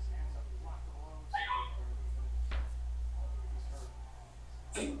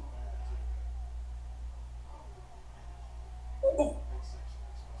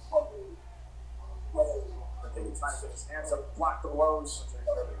 Okay, he's trying to get his hands up, block the blows.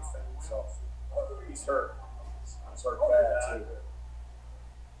 He's hurt. He's hurt bad too.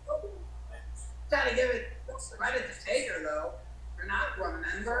 Gotta give it credit to Taker though for not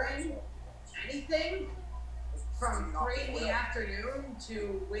remembering anything from 3 in the afternoon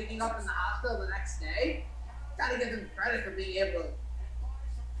to waking up in the hospital the next day. Gotta give him credit for being able to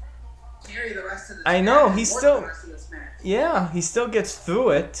carry the rest of this I know, match, he's work still... the rest of this match. Yeah, he still gets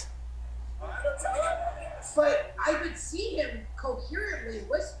through it. But I could see him coherently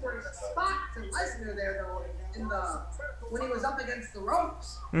whispering a spot to Lesnar there though when he was up against the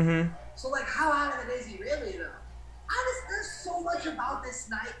ropes. Mm-hmm. So like, how out of it is he really though? There's so much about this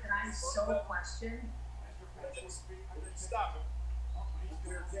night that I so question. Stop him.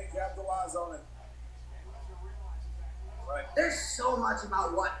 You can't capitalize on it. Right. There's so much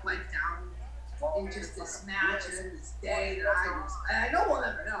about what went down in just this match and in this day that I know we'll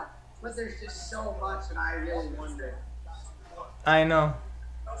never know. But there's just so much that I really wonder. I know.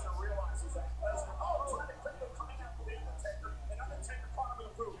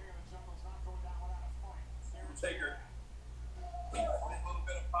 Taker. A little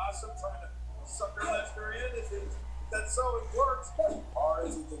bit of possum trying to sucker Lesnar in. If that's so it works. Or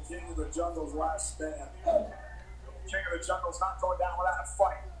is it the King of the Jungle's last stand? King of the Jungle's not going down without a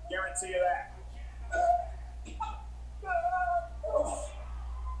fight. Guarantee you that.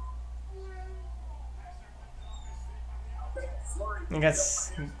 I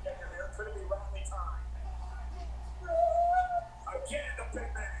guess... Again.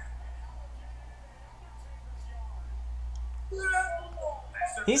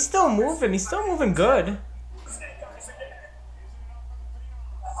 He's still moving. He's still moving good.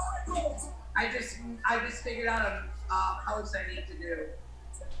 I just figured out a post I need to do.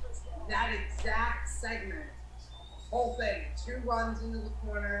 That exact segment, whole thing, 2 runs into the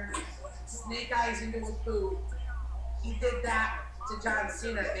corner, snake eyes into a boot. He did that to John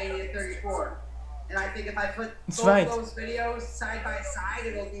Cena at Mania 34. And I think if I put both those videos side by side,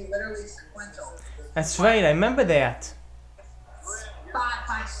 it'll be literally sequential. That's right. I remember that. Spot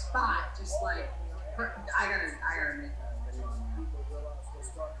by spot, just like I gotta make that video.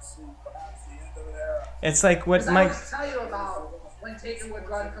 It's like what I Mike. always tell you about when Taker would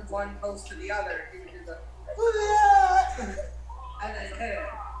run from one post to the other. He would do the and then hit it.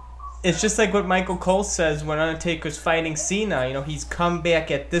 It's just like what Michael Cole says when Undertaker's fighting Cena. You know, he's come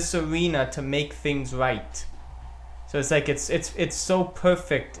back at this arena to make things right. So it's like it's so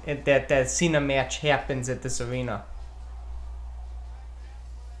perfect that Cena match happens at this arena.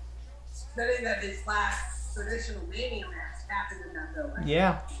 Fitting that his last traditional Mania match happened in that building.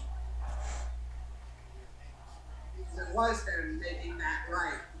 Yeah. It was him making that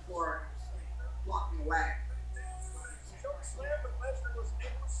right before walking away.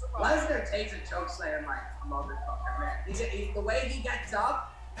 Lesnar takes a chokeslam like a motherfucker, man. The way he gets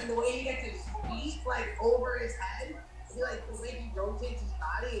up and the way he gets his feet like over his head, I feel like the way he rotates his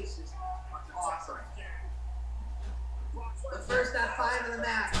body is just awesome. The first F5 of the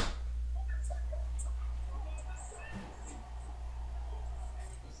match.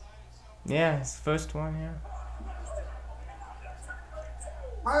 Yeah, his first one, yeah.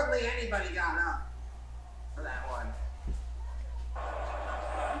 Hardly anybody got up for that one.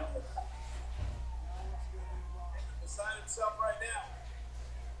 Beside himself right now.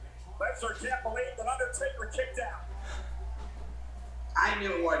 Lesnar can't believe that Undertaker kicked out. I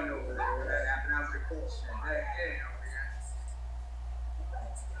knew it wasn't over there when that happened. I was like, bullshit. It ain't over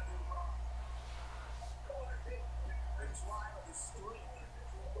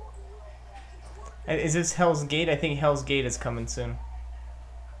yet. Is this Hell's Gate? I think Hell's Gate is coming soon.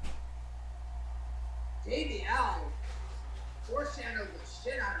 JBL foreshadowed the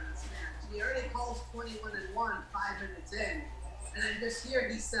shit out of this match. He already calls 21-1 5 minutes in. And then just here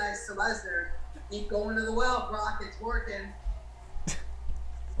he says to Lesnar, keep going to the well, Brock, it's working.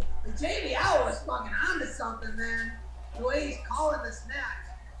 And JBL was fucking onto something, man. The way he's calling this match.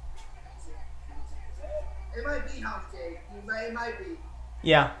 It might be Hell's Gate. It might be.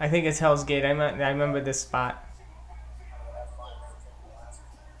 Yeah, I think it's Hell's Gate. I remember this spot.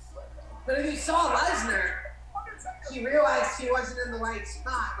 But if you saw Lesnar, he realized he wasn't in the right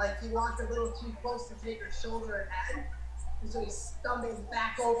spot. Like, he walked a little too close to Taker's shoulder and head. And so he stumbled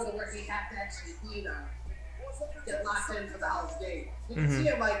back over to where he had to actually be to get locked in for the Hell's Gate. You can see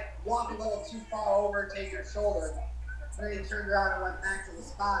him, like, walk a little too far over Taker's shoulder. And then he turned around and went back to the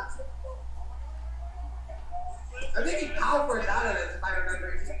spot. I think he powers out of this, if I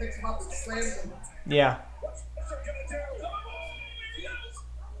remember. He just picks him up and slams him. Yeah.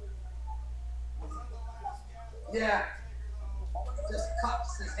 Yeah. Just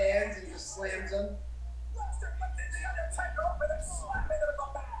cups his hands and just slams him.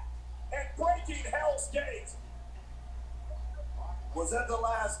 And breaking Hell's Gate. Was that the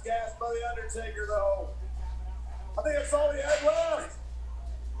last gasp by The Undertaker, though? I think that's all he had left.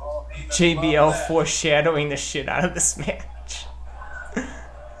 Oh, JBL foreshadowing the shit out of this match.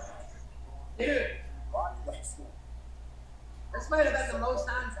 Dude. This might have been the most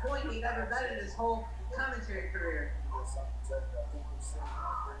on point he'd ever been in his whole commentary career.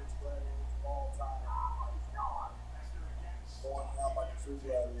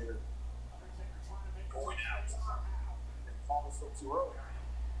 Going out. Almost looked too early.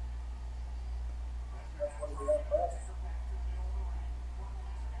 That's what we have left.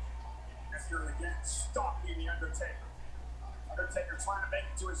 Lesnar again stalking the Undertaker. Undertaker trying to make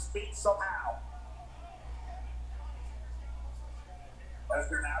it to his feet somehow.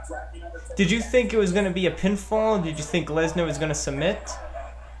 Lesnar now tracking Undertaker. Did you think it was going to be a pinfall? Did you think Lesnar was going to submit?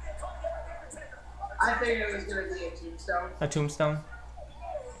 I figured it was going to be a tombstone. A tombstone?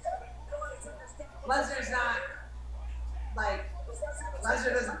 Lesnar's not, like,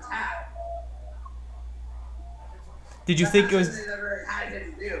 Lesnar doesn't tap. Did you think it was... They never had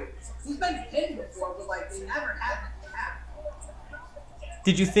him do. He's been pinned before, but, like, they never had him tap.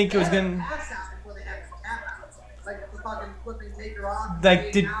 Did you think it was going to... Pass out before they had him tap out. Like, the fucking flipping Taker off.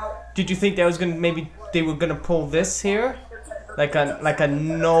 Like, did you think that was going to... Maybe they were going to pull this here? Like a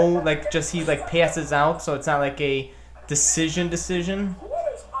no... Like, just he, like, passes out, so it's not like a decision?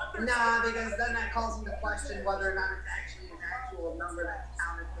 Nah, because then that calls into question whether or not it's actually an actual number that's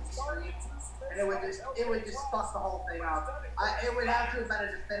counted for the stream. and it would just fuck the whole thing up. It would have to have been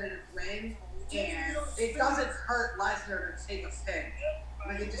a definitive win, and it doesn't hurt Lesnar to take a pin.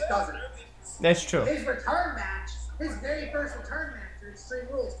 Like, it just doesn't. That's true. His return match, his very first return match for Extreme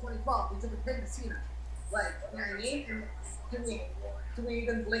Rules 2012, he took a pin to Cena. Like, you know what I mean? And do we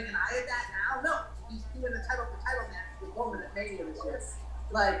even blink an eye at that now? No. He's doing the title for title match with Roman at Mania this year.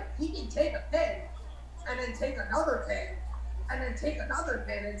 Like, he can take a pin, and then take another pin, and then take another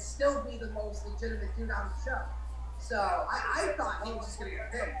pin, and still be the most legitimate dude on the show. So, I thought he was just going to get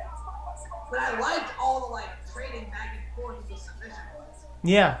a pin. But I liked all the, like, trading back and forth with the submission points.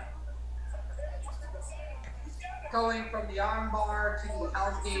 Yeah. Going from the armbar to the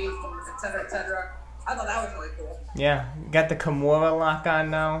Hell's Gate, et cetera, et cetera. I thought that was really cool. Yeah. Got the Kimura lock on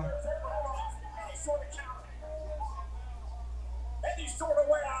now. And he's sort of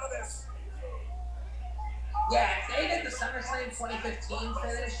way out of this. Yeah, if they did the SummerSlam 2015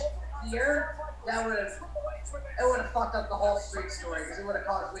 finish here, it would have fucked up the whole streak story because it would have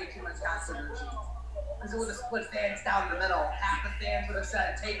caused way too much controversy. Because it would have split fans down the middle. Half the fans would have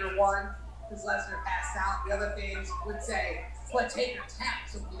said Taker won because Lesnar passed out. The other fans would say, but Taker tapped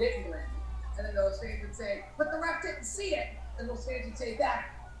so he didn't win. And then those fans would say, but the ref didn't see it. And those fans would say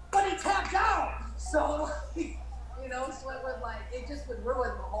back, but he tapped out. So, you know, so it just would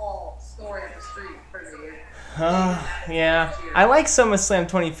ruin the whole story of the streak for me. Yeah. I like SummerSlam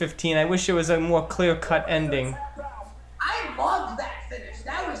 2015. I wish it was a more clear-cut ending. I loved that finish.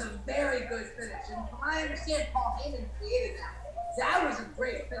 That was a very good finish. And from what I understand, Paul Heyman created that. That was a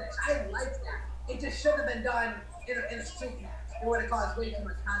great finish. I liked that. It just shouldn't have been done in a streak match. It would have caused way too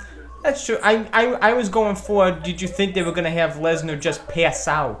much controversy. That's true. I was going for, did you think they were going to have Lesnar just pass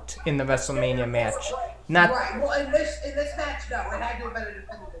out in the WrestleMania match? Not right. Well, in this match, no. It had to have been a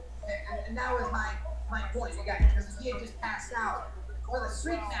definitive. And that was my point again. Because if he had just passed out, for the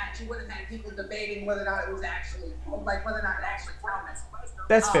streak match, you would have had people debating whether or not it was actually, like, whether or not it actually counted.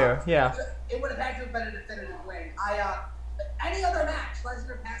 That's fair, yeah. It would have had to have been a definitive win. Any other match,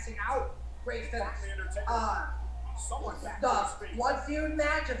 Lesnar passing out, great finish. The Blood Feud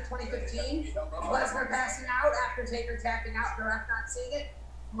match of 2015, Lesnar passing out after Taker tapping out, the ref not seeing it,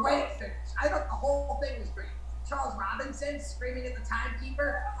 great finish. I thought the whole thing was great. Charles Robinson screaming at the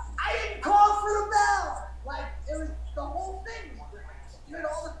timekeeper, I didn't call for the bell! Like, it was, the whole thing was great. You had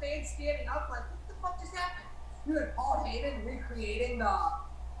all the fans standing up like, what the fuck just happened? You had Paul Heyman recreating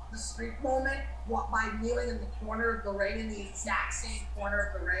the streak moment by kneeling in the corner of the ring, in the exact same corner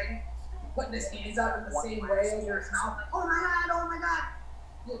of the ring, putting his hands up in the same way over his mouth, like, oh my god.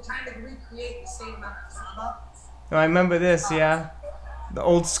 You're trying to recreate the same amount of drama. Oh, I remember this, yeah. The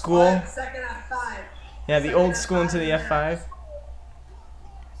old school. Second F5. Yeah, the old school into the F5.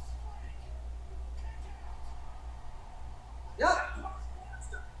 Yep.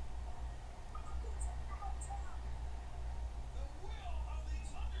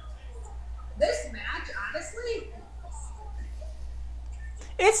 This match, honestly,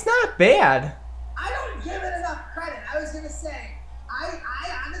 It's not bad. I don't give it enough credit. I was gonna say, I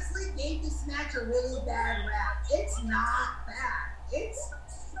honestly gave this match a really bad rap. It's not bad. It's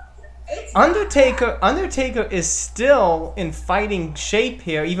Undertaker is still in fighting shape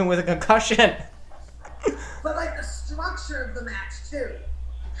here, even with a concussion. But like the structure of the match too,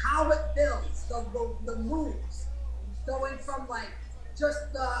 how it builds, the moves, going from like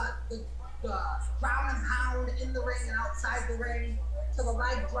just the ground and pound in the ring and outside the ring, to the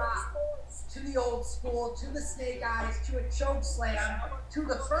leg drop, to the old school, to the snake eyes, to a choke slam, to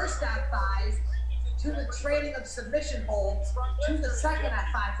the first F5, to the trading of submission holds, to the second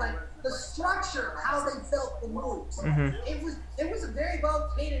F5. Like the structure of how they built the moves. Mm-hmm. It was a very well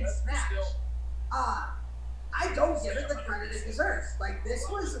cadenced match. I don't give it the credit it deserves. Like this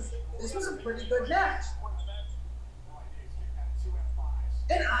was a pretty good match.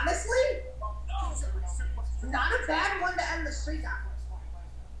 And honestly, not a bad one to end the streak on.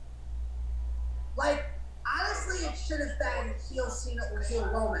 Like, honestly, it should have been heel Cena or heel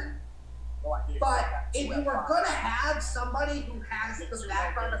Roman. But if you were going to have somebody who has the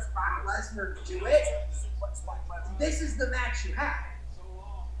background of Brock Lesnar do it, this is the match you have.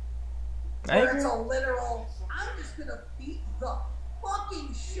 Where it's a literal, I'm just going to beat the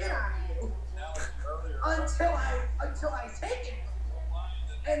fucking shit out of you until I take it.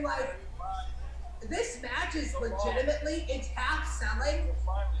 And like, this match is legitimately, it's half selling,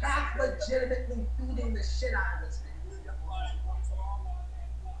 half legitimately beating the shit out of this man.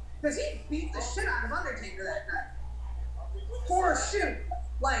 Because he beat the shit out of Undertaker that night. For a shoot.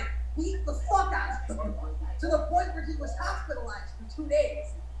 Like, beat the fuck out of him. To the point where he was hospitalized for 2 days.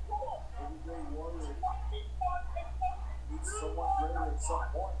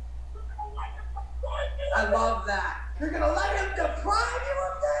 I love that. You're gonna let him deprive you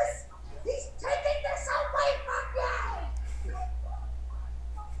of this? He's taking this away from you!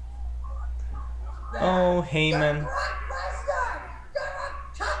 Oh, Heyman. You're Brock Lesnar! You're a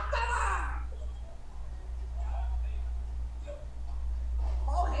conqueror!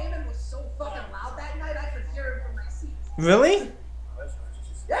 Paul Heyman was so fucking loud that night, I could hear him from my seat. Really?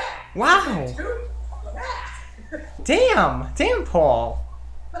 Yeah! Wow. Yeah! Damn, Paul.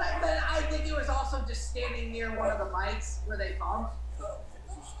 But I think he was also just standing near one of the mics where they bumped.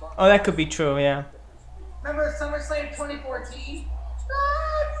 Oh, that could be true, yeah. Remember SummerSlam 2014?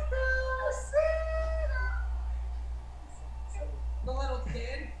 The little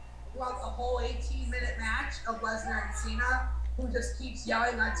kid throughout the whole 18-minute match of Lesnar and Cena, who just keeps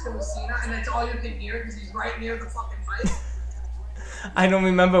yelling, "Let's go Cena," and that's all you can hear because he's right near the fucking mic. I don't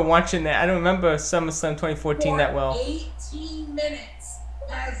remember watching that. I don't remember SummerSlam 2014 that well. 18 minutes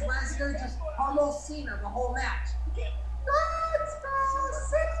as Lesnar just pummels Cena the whole match. Let's go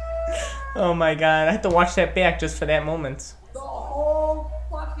Cena! Oh my god, I have to watch that back just for that moment. The whole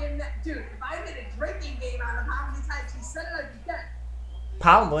fucking... Dude, if I made a drinking game out of how many times he said it, I'd be dead.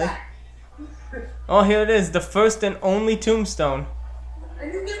 Probably. Oh, here it is, the first and only tombstone.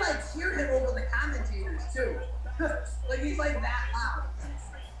 And you can, like, hear him over the commentators, too. Like, he's, like, that loud.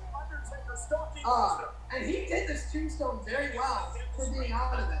 And he did this tombstone very well for being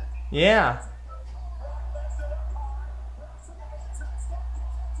out of it. Yeah.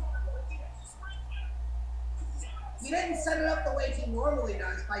 He didn't set it up the way he normally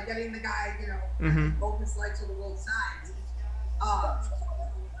does by getting the guy, both his legs to the both sides.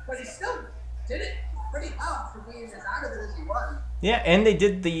 But he still did it pretty well for being as out of it as he was. Yeah, and they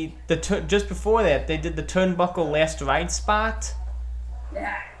did the just before that, they did the turnbuckle last ride spot.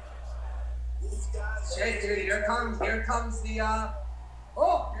 Yeah. Shit, dude, here comes the here comes the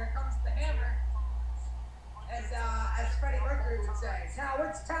hammer. As Freddie Mercury would say, now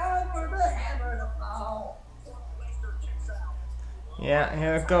it's time for the hammer to fall. Yeah,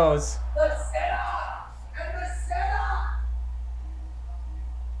 here it goes. The setup! And the setup!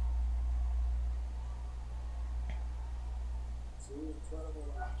 Two incredible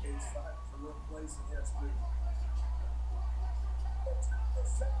cage fight for your place in history.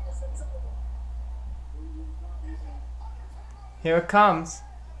 Here it comes.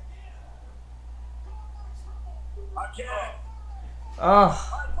 Again. Oh.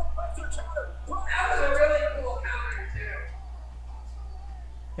 That was a really cool counter, too.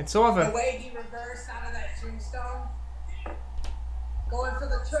 It's over. The way he reversed out of that tombstone. Going for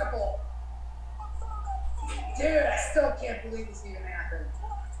the triple. Dude, I still can't believe this even happened.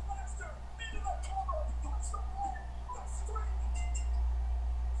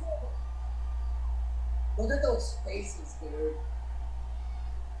 Look at those faces, dude.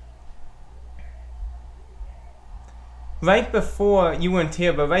 Right before, you weren't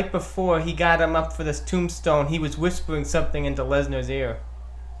here, but right before he got him up for this tombstone, he was whispering something into Lesnar's ear.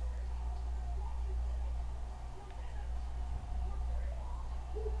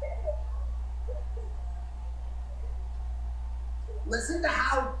 Listen to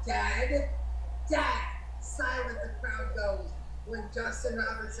how dead silent the crowd goes when Justin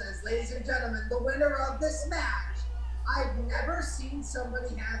Roberts says, "Ladies and gentlemen, the winner of this match." I've never seen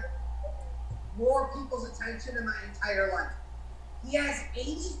somebody have more people's attention in my entire life. He has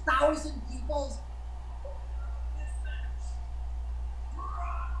 80,000 people's.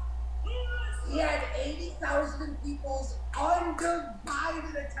 He had 80,000 people's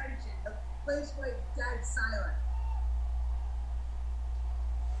undivided attention. The place went dead silent.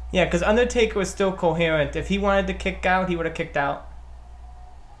 Yeah, because Undertaker was still coherent. If he wanted to kick out, he would have kicked out.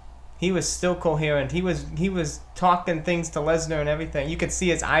 He was still coherent. He was talking things to Lesnar and everything. You could see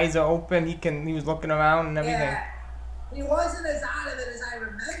his eyes are open. He was looking around and everything. Yeah. He wasn't as out of it as I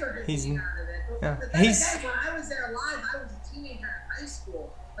remember him being out of it. Yeah. But then again, when I was there live, I was a teenager in high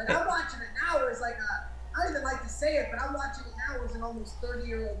school. Like, I'm watching it now as like I don't even like to say it, but I'm watching it now as an almost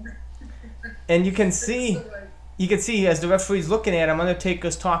 30-year-old man. And you can see as the referee's looking at him,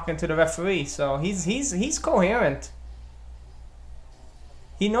 Undertaker's talking to the referee, so he's coherent.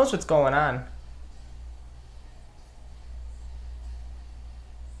 He knows what's going on.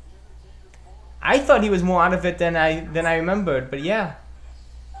 I thought he was more out of it than I remembered, but yeah.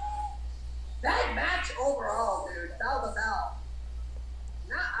 That match overall, dude, bell to bell.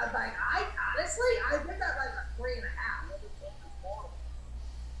 I give that like a 3.5.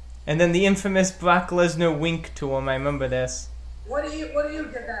 And then the infamous Brock Lesnar wink to him. I remember this. What do you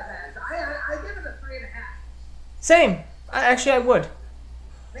give that match? I give it a 3.5. Same. I would.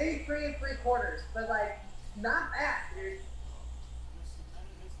 Maybe 3 3/4, but like not bad, dude.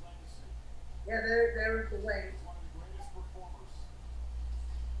 Yeah, there was the wing.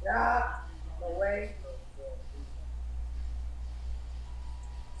 Yeah, the wing.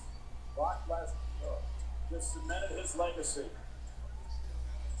 Brock Lesnar just cemented his legacy.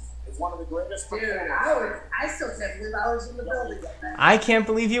 It's one of the greatest. Dude, I still can't believe I was in the building. I can't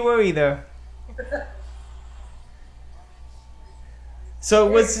believe you were either. So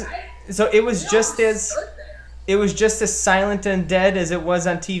it was just as silent and dead as it was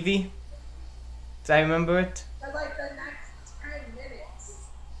on TV. I remember it. For like the next 10 minutes,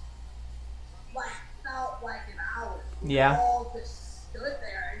 like felt like an hour. Yeah. We all just stood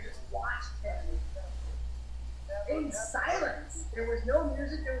there and just watched him in silence. There was no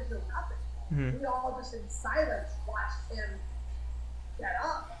music. There was no nothing. Mm-hmm. We all just in silence watched him get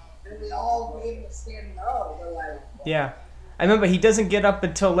up, and we all gave him a standing O. We're like, yeah. I remember he doesn't get up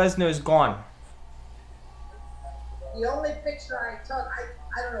until Lesnar is gone. the only picture I took, I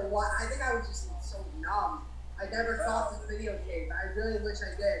don't know what. I think I was just so numb. I never thought to videotape. I really wish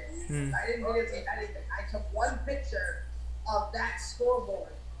I did. I didn't videotape anything. I took one picture of that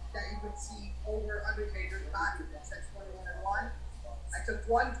scoreboard that you could see over Undertaker's body that said 21 and 1. I took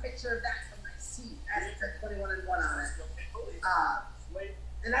one picture of that from my seat as it said 21 and 1 on it.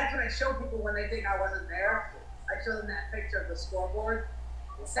 And that's when I show people when they think I wasn't there. I show them that picture of the scoreboard.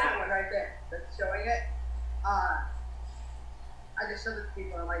 It's that one right there that's showing it. I just showed it to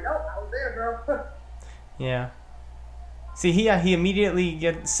people. I'm like, nope, I was there, bro. Yeah. See, he immediately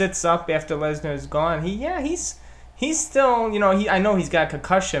sits up after Lesnar is gone. He's still, I know he's got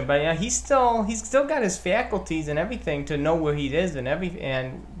concussion, but yeah, he's still got his faculties and everything to know where he is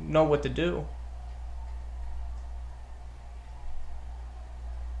and know what to do.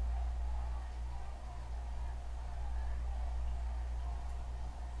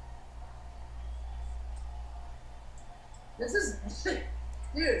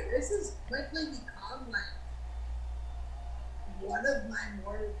 This has quickly become like one of my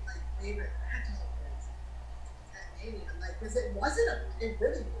more favorite matches of his at Mania. Because it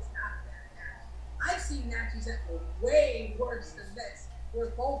really was not a bad match. I've seen matches that were way worse than this, where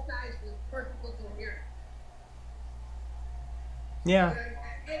both guys were perfectly coherent. Yeah.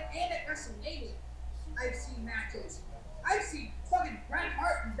 And at WrestleMania, I've seen matches. I've seen fucking Bret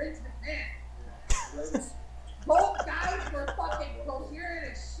Hart and Vince McMahon. Both guys were fucking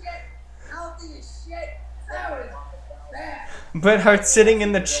coherent as shit, healthy as shit. That was bad. Bret Hart sitting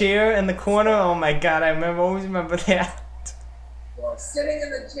in the chair in the corner. Oh my god, always remember that. Sitting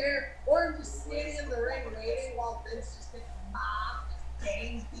in the chair, or just standing in the ring waiting while Vince just gets mobbed,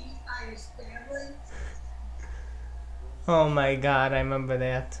 gangs beat by his family. Oh my god, I remember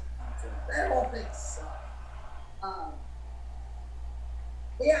that. That whole thing sucked.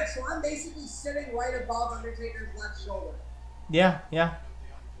 Yeah, so I'm basically sitting right above Undertaker's left shoulder. Yeah.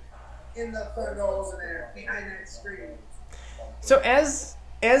 In the front row over there, behind that screen. So as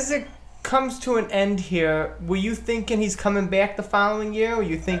it comes to an end here, were you thinking he's coming back the following year? Were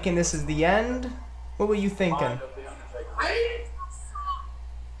you thinking this is the end? What were you thinking? I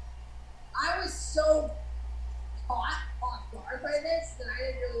was so caught off guard by this that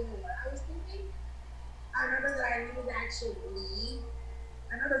I didn't really know what I was thinking. I remember that I needed to actually leave.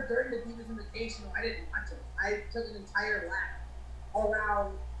 I remember during the Divas Invitational, I didn't watch it. I took an entire lap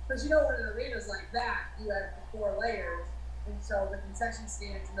around, because when an arena's like that, you have the 4 layers, and so the concession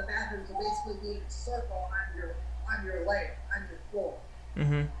stands and the bathrooms will basically be in a circle on your layer, on your floor.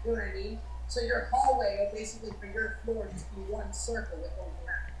 Mm-hmm. You know what I mean? So your hallway will basically for your floor just be one circle that goes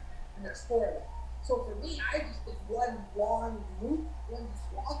around, and there's 4 of them. So for me, I just did one long loop, one just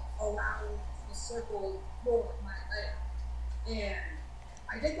walk around the circle floor of my layer, and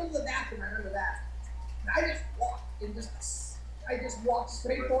I did go to the bathroom, I remember that. And I just walked and I just walked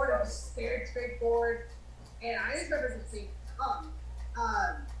straight forward and just stared straight forward. And I just remember just being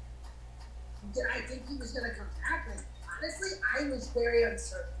did I think he was gonna come back? Honestly, I was very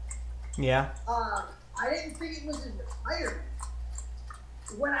uncertain. Yeah. I didn't think it was his retirement.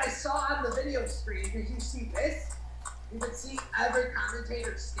 When I saw on the video screen, did you see this? You could see every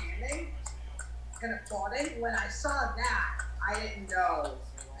commentator standing and applauding. When I saw that, I didn't know.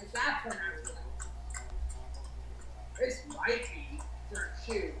 At that point, I was like, this might be for a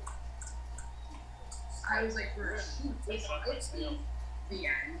shoot. I was like, for a shoot, this might be the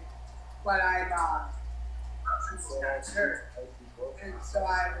end. But I'm got hurt. And so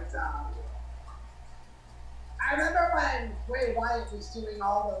I was, I remember when Bray Wyatt was doing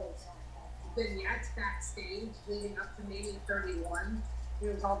all those vignettes backstage leading up to Mania 31.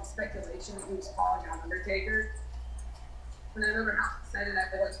 It was all the speculation that he was calling out Undertaker. And I remember how excited I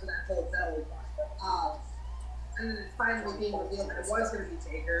was for that whole build. And then it finally being revealed that it was going to be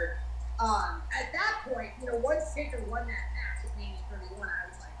Taker. At that point, once Taker won that match at Mania 31, I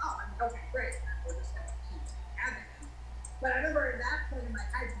was like, oh, okay, great. We're just going to keep having him. But I remember at that point in my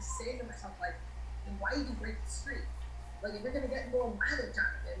head just saying to myself, like, why did you break the streak? Like, if you're going to get more mileage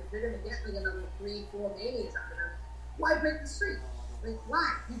out of him, if you're going to get like another 3-4 Manias out of him, why break the streak? Like,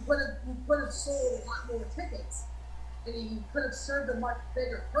 why? You could have sold a lot more tickets, and you could have served a much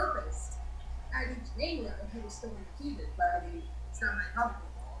bigger purpose at each Mania if he was still undefeated. But I mean, it's not my company.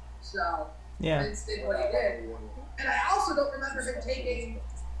 So Vince did what he did. And I also don't remember him taking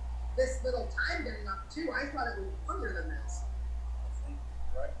this little time getting up too. I thought it was longer than this.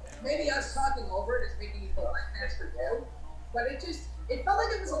 Maybe us talking over it is making it go like faster too. But it felt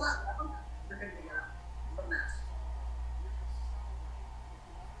like it was a lot longer for him to get up from that.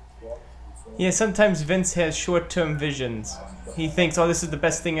 Yeah, sometimes Vince has short-term visions. He thinks, oh, this is the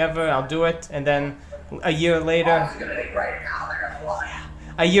best thing ever, I'll do it. And then a year later...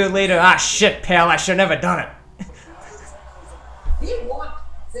 shit, pal, I should have never done it. He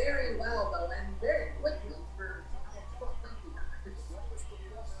walked very well, though, and very quickly for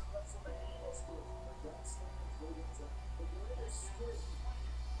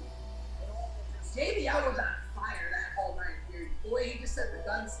JBL was on fire that whole night, dude. The way he just said the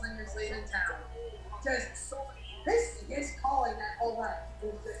gunslingers leave in town. Just his calling that whole night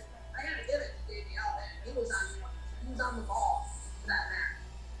was just, I gotta give it to JBL, man. He was on the ball for that match.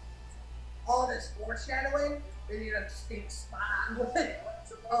 All this foreshadowing, they ended up just being spot on with it.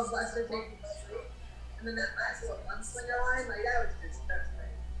 Of Lesnar taking the streak. And then that last little gunslinger line, like that was just fascinating.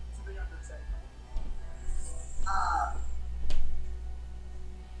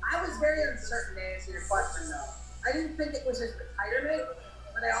 I was very uncertain to answer your question though. I didn't think it was his retirement,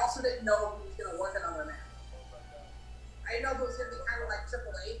 but I also didn't know if he was going to work another match. I didn't know if it was going to be kind of like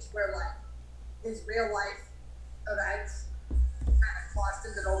Triple H, where like his real life events kind of caused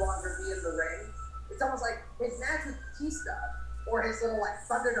him to no longer be in the ring. It's almost like his match with Batista or his little like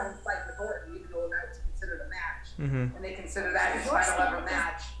Thunderdome fight with Orton, even though that was considered a match, and they consider that his final ever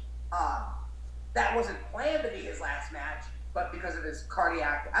match. That wasn't planned to be his last match, but because of his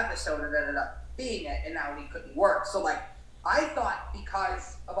cardiac episode, it ended up being it, and now he couldn't work. So like, I thought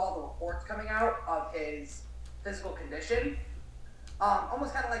because of all the reports coming out of his physical condition,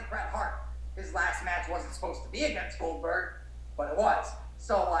 almost kind of like Bret Hart. His last match wasn't supposed to be against Goldberg, but it was.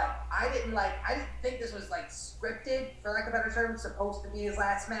 So like, I didn't think this was like scripted, for lack of a better term, supposed to be his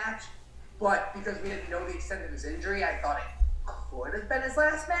last match. But because we didn't know the extent of his injury, I thought it could have been his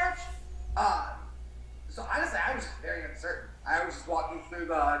last match. So honestly, I was very uncertain. I was just walking through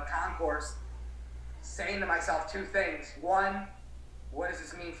the concourse, saying to myself two things. One, what does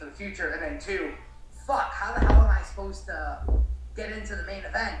this mean for the future? And then two, fuck, how the hell am I supposed to get into the main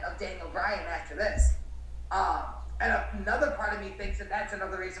event of Daniel Bryan after this? And another part of me thinks that that's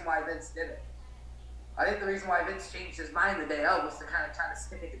another reason why Vince did it. I think the reason why Vince changed his mind the day of was to kind of try to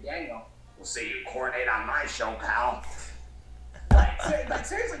stick it to Daniel. We'll see you coordinate on my show, pal. Like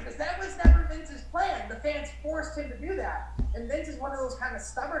seriously, because that was never Vince's plan. The fans forced him to do that. And Vince is one of those kind of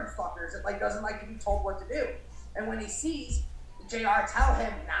stubborn fuckers that like doesn't like to be told what to do. And when he sees JR tell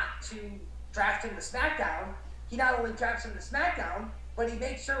him not to draft him to SmackDown, he not only drafts him to SmackDown, but he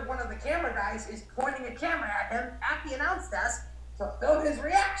makes sure one of the camera guys is pointing a camera at him at the announce desk to film his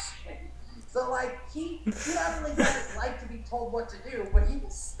reaction. So like he not only doesn't like to be told what to do, but he will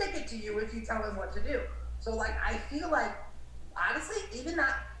stick it to you if you tell him what to do. So like I feel like honestly, even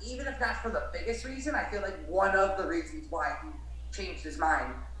if not for the biggest reason, I feel like one of the reasons why he changed his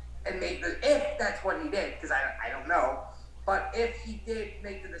mind and made if that's what he did, because I don't know, but if he did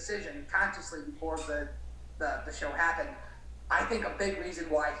make the decision consciously before the show happened, I think a big reason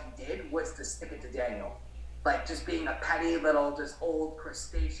why he did was to stick it to Daniel. Like, just being a petty little, just old,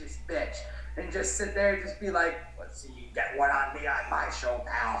 crustaceous bitch. And just sit there and just be like, let's see you get one on me on my show,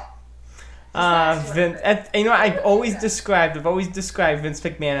 pal. Vince, I've always described Vince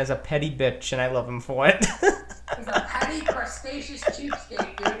McMahon as a petty bitch, and I love him for it. He's a petty, crustaceous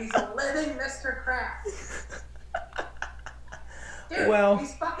cheapskate, dude. He's a living Mr. Krabs. Dude, well,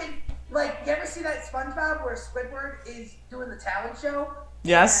 he's fucking... Like, you ever see that SpongeBob where Squidward is doing the talent show?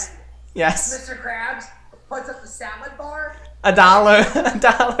 Yes. Mr. Krabs puts up the salad bar. $1.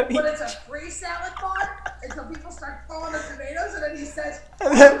 But it's a free salad bar, and so people start throwing the tomatoes, and then he says,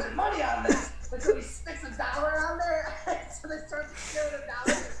 I'm losing money on this. And so he sticks $1 on there, so they start stealing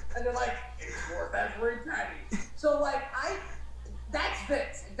 $1, and they're like, it's worth every penny. So, like, that's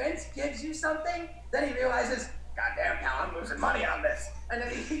Vince. Vince gives you something, then he realizes, goddamn, pal, I'm losing money on this. And then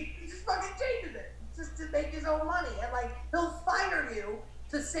he just fucking changes it just to make his own money. And, like, he'll fire you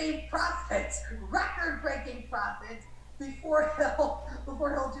to save profits, record-breaking profits, before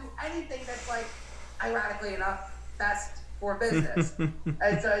he'll do anything that's like, ironically enough, best for business.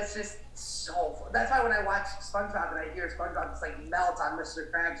 And so it's just so fun. That's why when I watch SpongeBob and I hear SpongeBob just like melt on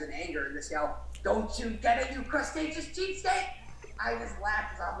Mr. Krabs in anger and just yell, "Don't you get it, you crustaceous cheapskate!" I just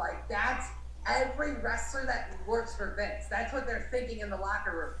laugh because I'm like, that's every wrestler that works for Vince. That's what they're thinking in the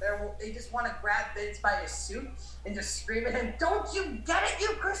locker room. They just want to grab Vince by his suit and just scream at him, "Don't you get it, you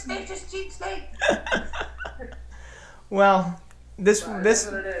crustaceous cheapskate!" Well,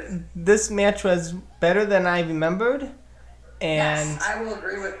 this match was better than I remembered, and yes, I will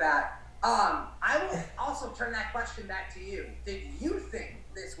agree with that. I will also turn that question back to you. Did you think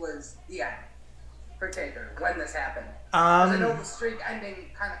this was the end for Taker when this happened? I know the streak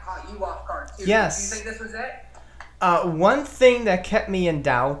ending kind of caught you off guard too. Yes. Do you think this was it? One thing that kept me in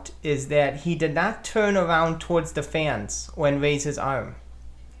doubt is that he did not turn around towards the fans when raise his arm.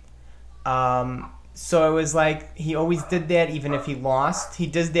 So it was like he always did that even if he lost. He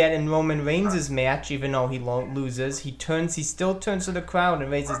does that in Roman Reigns' match even though he loses. He still turns to the crowd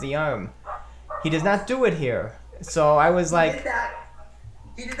and raises the arm. He does not do it here. So I was like...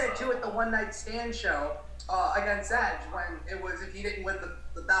 He did that too at the One Night Stand show against Edge when it was if he didn't win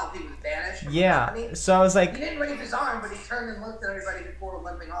the belt, he was banished from the company. So I was like... He didn't raise his arm, but he turned and looked at everybody before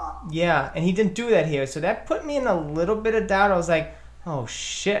limping off. Yeah, and he didn't do that here. So that put me in a little bit of doubt. I was like... Oh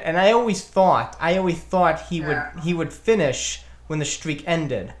shit! And I always thought he would finish when the streak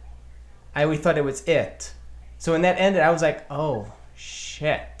ended. I always thought it was it. So when that ended, I was like, oh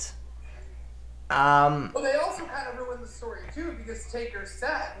shit. Well, they also kind of ruined the story too because Taker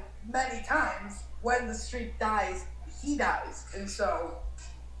said many times when the streak dies, he dies, and so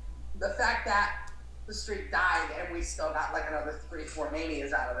the fact that the streak died and we still got like another 3-4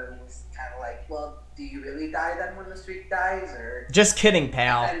 manias out of it was kind of like, well, do you really die then when the streak dies, or just kidding,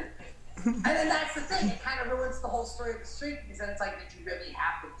 pal? And then that's the thing, it kind of ruins the whole story of the streak because then it's like, did you really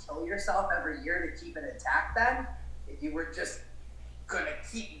have to kill yourself every year to keep it intact then if you were just gonna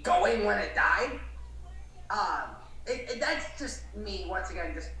keep going when it died? That's just me once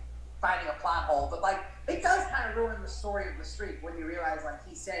again just finding a plot hole, but like it does kind of ruin the story of the streak when you realize like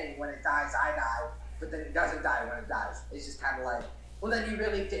he's saying when it dies I die, but then it doesn't die when it dies. It's just kind of like, well, then you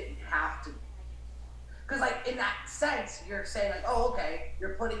really didn't have to. Because, like, in that sense, you're saying, like, oh, okay,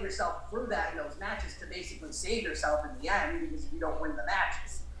 you're putting yourself through that in those matches to basically save yourself in the end because if you don't win the match,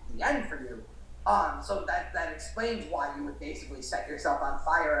 it's the end for you. So that explains why you would basically set yourself on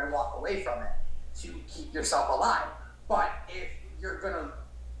fire and walk away from it to keep yourself alive. But if you're going to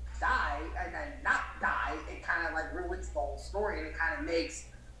die and then not die, it kind of, like, ruins the whole story and it kind of makes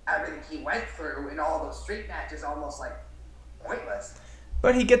everything he went through in all those street matches almost like pointless.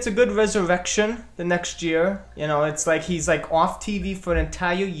 But he gets a good resurrection the next year. You know, it's like he's like off TV for an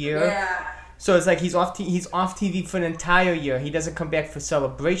entire year. Yeah. So it's like he's off TV for an entire year. He doesn't come back for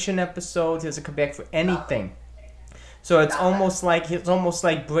celebration episodes. He doesn't come back for anything. So it's almost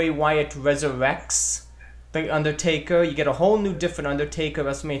like Bray Wyatt resurrects the Undertaker. You get a whole new different Undertaker.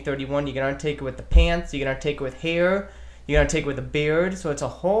 WrestleMania 31. You get Undertaker with the pants. You get Undertaker with hair. You get Undertaker with a beard. So it's a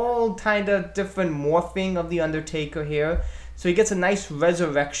whole kind of different morphing of the Undertaker here. So he gets a nice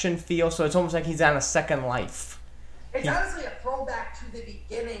resurrection feel, so it's almost like he's on a second life. It's honestly a throwback to the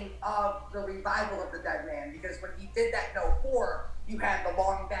beginning of the revival of the Dead Man, because when he did that in 04, you had the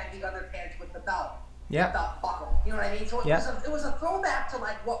long baggy underpants with the belt. Yeah. The belt buckle. You know what I mean? So it was a throwback to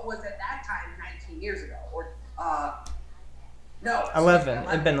like what was at that time 19 years ago. Or, no. 11.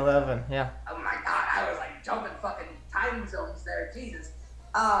 It'd been 11, yeah. Oh my God, I was like jumping fucking time zones there, Jesus.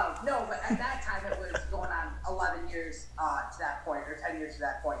 No, but at that time it was going on 11 years to that point, or 10 years to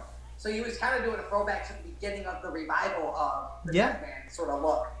that point. So he was kind of doing a throwback to the beginning of the revival of the Dead Man sort of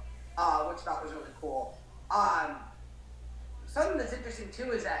look, which I thought was really cool. Something that's interesting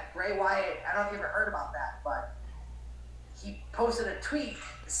too is that Bray Wyatt, I don't know if you ever heard about that, but he posted a tweet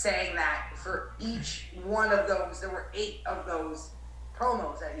saying that for each one of those, there were 8 of those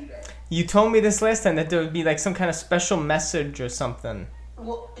promos that he did. You told me this last time, that there would be like some kind of special message or something.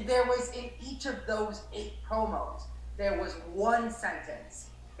 Well, there was in each of those 8 promos, there was one sentence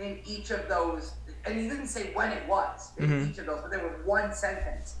in each of those, and he didn't say when it was in each of those, but there was one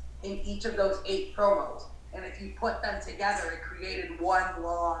sentence in each of those 8 promos. And if you put them together, it created one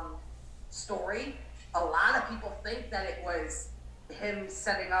long story. A lot of people think that it was him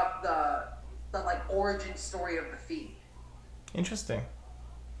setting up the like origin story of the Fiend. Interesting.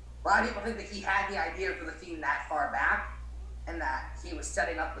 A lot of people think that he had the idea for the Fiend that far back, and that he was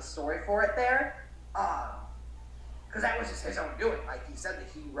setting up the story for it there, because that was just his own doing. Like he said that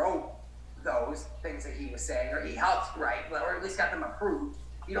he wrote those things that he was saying, or he helped write, or at least got them approved.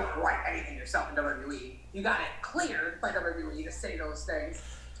 You don't write anything yourself in WWE. You got it cleared by WWE to say those things.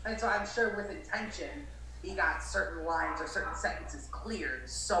 And so I'm sure with intention, he got certain lines or certain sentences cleared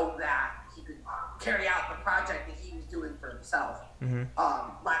so that he could carry out the project that he was doing for himself.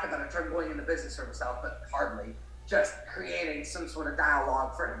 Lack of a better term, going into business for himself, but hardly. Just creating some sort of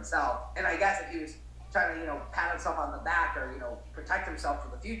dialogue for himself. And I guess if he was trying to, pat himself on the back or, protect himself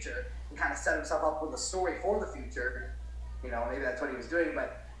for the future and kind of set himself up with a story for the future, maybe that's what he was doing.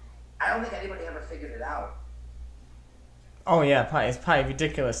 But I don't think anybody ever figured it out. Oh, yeah, it's probably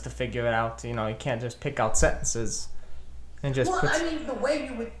ridiculous to figure it out. You can't just pick out sentences and just the way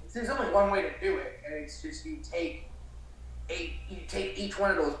you would, there's only one way to do it, and it's just you take each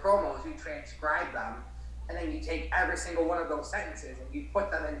one of those promos, you transcribe them, and then you take every single one of those sentences and you put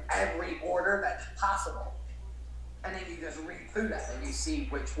them in every order that's possible. And then you just read through them and you see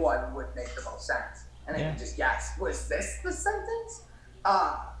which one would make the most sense. And then you just guess, was this the sentence?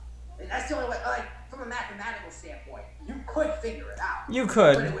 And that's the only way, from a mathematical standpoint, you could figure it out. You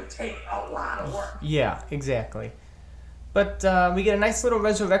could. But it would take a lot of work. Yeah, exactly. But we get a nice little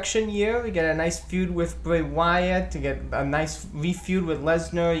resurrection year. We get a nice feud with Bray Wyatt. You get a nice re-feud with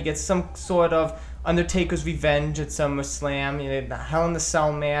Lesnar. You get some sort of Undertaker's revenge at SummerSlam. You get the Hell in the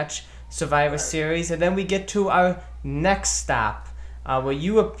Cell match, Survivor Series. And then we get to our next stop, where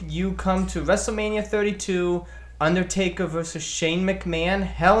you come to WrestleMania 32, Undertaker versus Shane McMahon,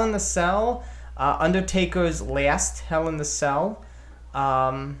 Hell in the Cell, Undertaker's last Hell in the Cell.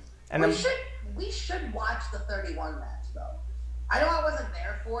 We should watch the 31 match, though. I know I wasn't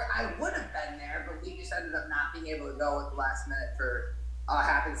there for it. I would have been there, but we just ended up not being able to go at the last minute for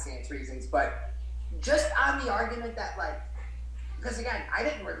happenstance reasons. But just on the argument that, because again, I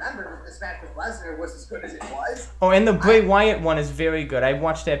didn't remember that this match with Lesnar was as good as it was. Oh, and the Bray Wyatt one is very good. I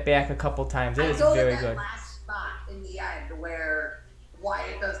watched that back a couple times. It is very good. Last spot in the end where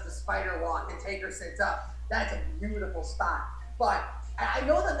Wyatt does the spider walk and Taker sits up. That's a beautiful spot. But I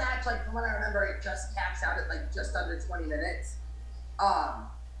know the match, from what I remember, it just caps out at just under 20 minutes.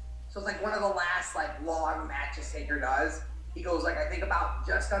 So it's one of the last long matches Taker does. He goes I think about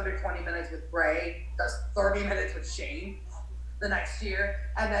just under 20 minutes with Bray, does 30 minutes with Shane the next year,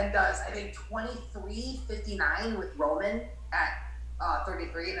 and then does I think 23:59 with Roman at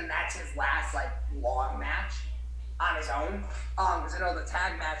 33, and then that's his last long match on his own. Because I know the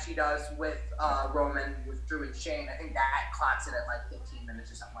tag match he does with Roman, with Drew and Shane, I think that clocks it at 15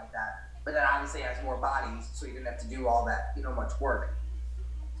 minutes or something like that. But then obviously has more bodies, so he didn't have to do all that, much work.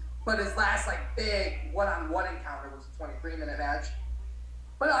 But his last big one-on-one encounter was a 23-minute match.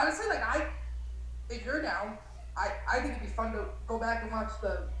 But honestly, if you're down, I think it'd be fun to go back and watch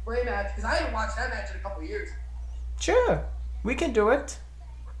the Bray match, because I haven't watched that match in a couple of years. Sure, we can do it.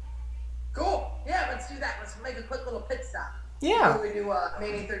 Cool. Yeah, let's do that. Let's make a quick little pit stop. Yeah. Before we do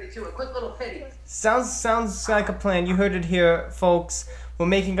Mania 32, a quick little pitty. Sounds like a plan. You heard it here, folks. We're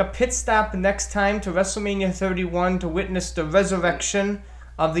making a pit stop next time to WrestleMania 31 to witness the resurrection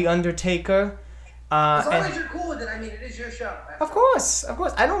of The Undertaker. As long as you're cool with it, it is your show. Of course.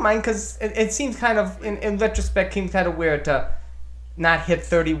 I don't mind, because it seems kind of, in retrospect, seems kind of weird to not hit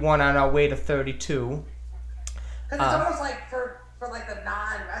 31 on our way to 32. Because it's almost for the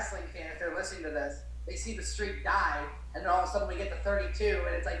non-wrestling fan, if they're listening to this, they see the streak die, and then all of a sudden we get to 32,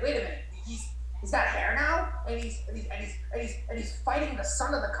 and it's wait a minute, he's got hair now, and he's fighting the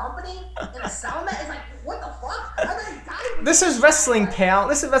son of the company in a cell match. It's what the fuck? I thought he died. This is wrestling, pal.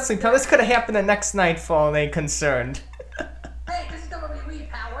 This could have happened the next night for all they concerned. Hey, this is WWE,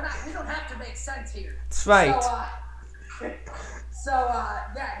 pal. We don't have to make sense here. That's right. So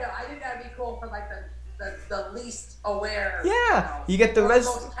I think that'd be cool for the least aware. Yeah, you get the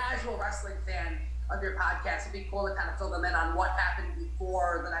most casual wrestling fan of your podcast. It'd be cool to kind of fill them in on what happened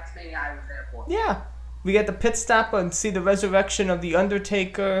before the next Mania I was there for. Yeah, we get the pit stop and see the resurrection of The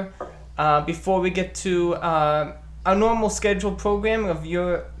Undertaker before we get to our normal scheduled program of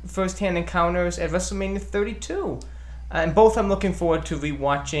your first-hand encounters at WrestleMania 32. And both I'm looking forward to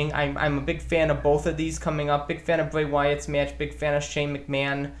rewatching. I'm a big fan of both of these coming up. Big fan of Bray Wyatt's match. Big fan of Shane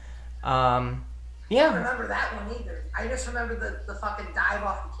McMahon. I don't remember that one either. I just remember the fucking dive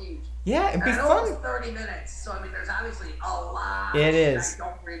off the cage. Yeah, it'd be fun. I know it was 30 minutes, so there's obviously a lot it is. I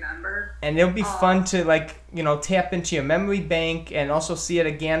don't remember. And it'll be fun to tap into your memory bank and also see it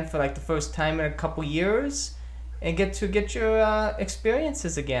again for the first time in a couple years and get your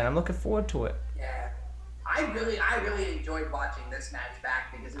experiences again. I'm looking forward to it. Yeah. I really enjoyed watching this match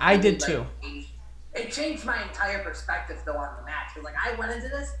back because I did too. It changed my entire perspective though on the match. Because I went into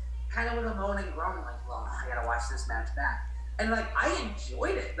this kind of with a moan and groan, well, I gotta watch this match back. And I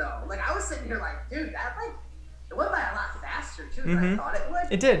enjoyed it though. I was sitting here dude, that it went by a lot faster too than I thought it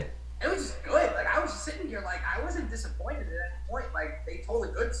would. It did. It was just good. Like, I was just sitting here, like, I wasn't disappointed at any point. Like, they told a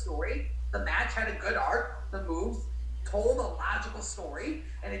good story. The match had a good arc. The moves told a logical story.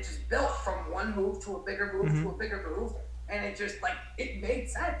 And it just built from one move to a bigger move to a bigger move. And it just, like, it made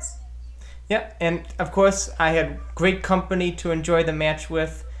sense. Yeah, and of course, I had great company to enjoy the match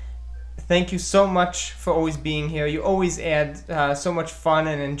with. Thank you so much for always being here. You always add so much fun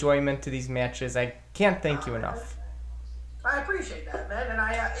and enjoyment to these matches. I can't thank you enough. I appreciate that, man, and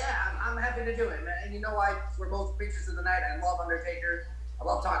I'm happy to do it, man. And you know why? We're both creatures of the night. I love Undertaker. I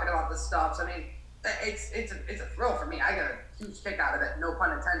love talking about this stuff. So I mean, it's a thrill for me. I get a huge kick out of it, no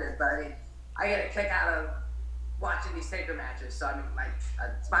pun intended. But I mean, I get a kick out of watching these Taker matches. So I mean, like,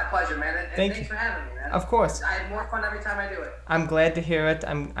 it's my pleasure, man. And thanks for having me, man. Of course. I have more fun every time I do it. I'm glad to hear it.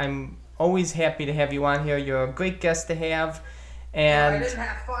 I'm always happy to have you on here. You're a great guest to have. And if I didn't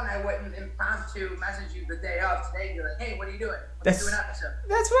have fun, I wouldn't impromptu message you the day of today and be like, hey, what are you doing? Let's do an episode.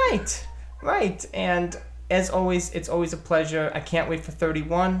 That's right. Right. And as always, it's always a pleasure. I can't wait for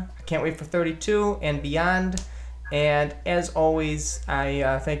 31. I can't wait for 32 and beyond. And as always,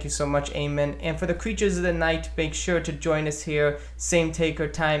 I thank you so much, Eamon. And for the Creatures of the Night, make sure to join us here, same Taker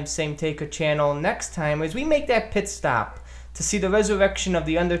time, same Taker channel, next time as we make that pit stop to see the resurrection of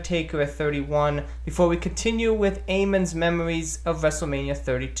The Undertaker at 31 before we continue with Eamon's memories of WrestleMania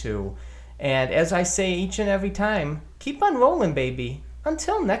 32. And as I say each and every time, keep on rolling, baby.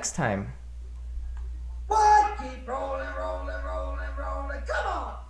 Until next time.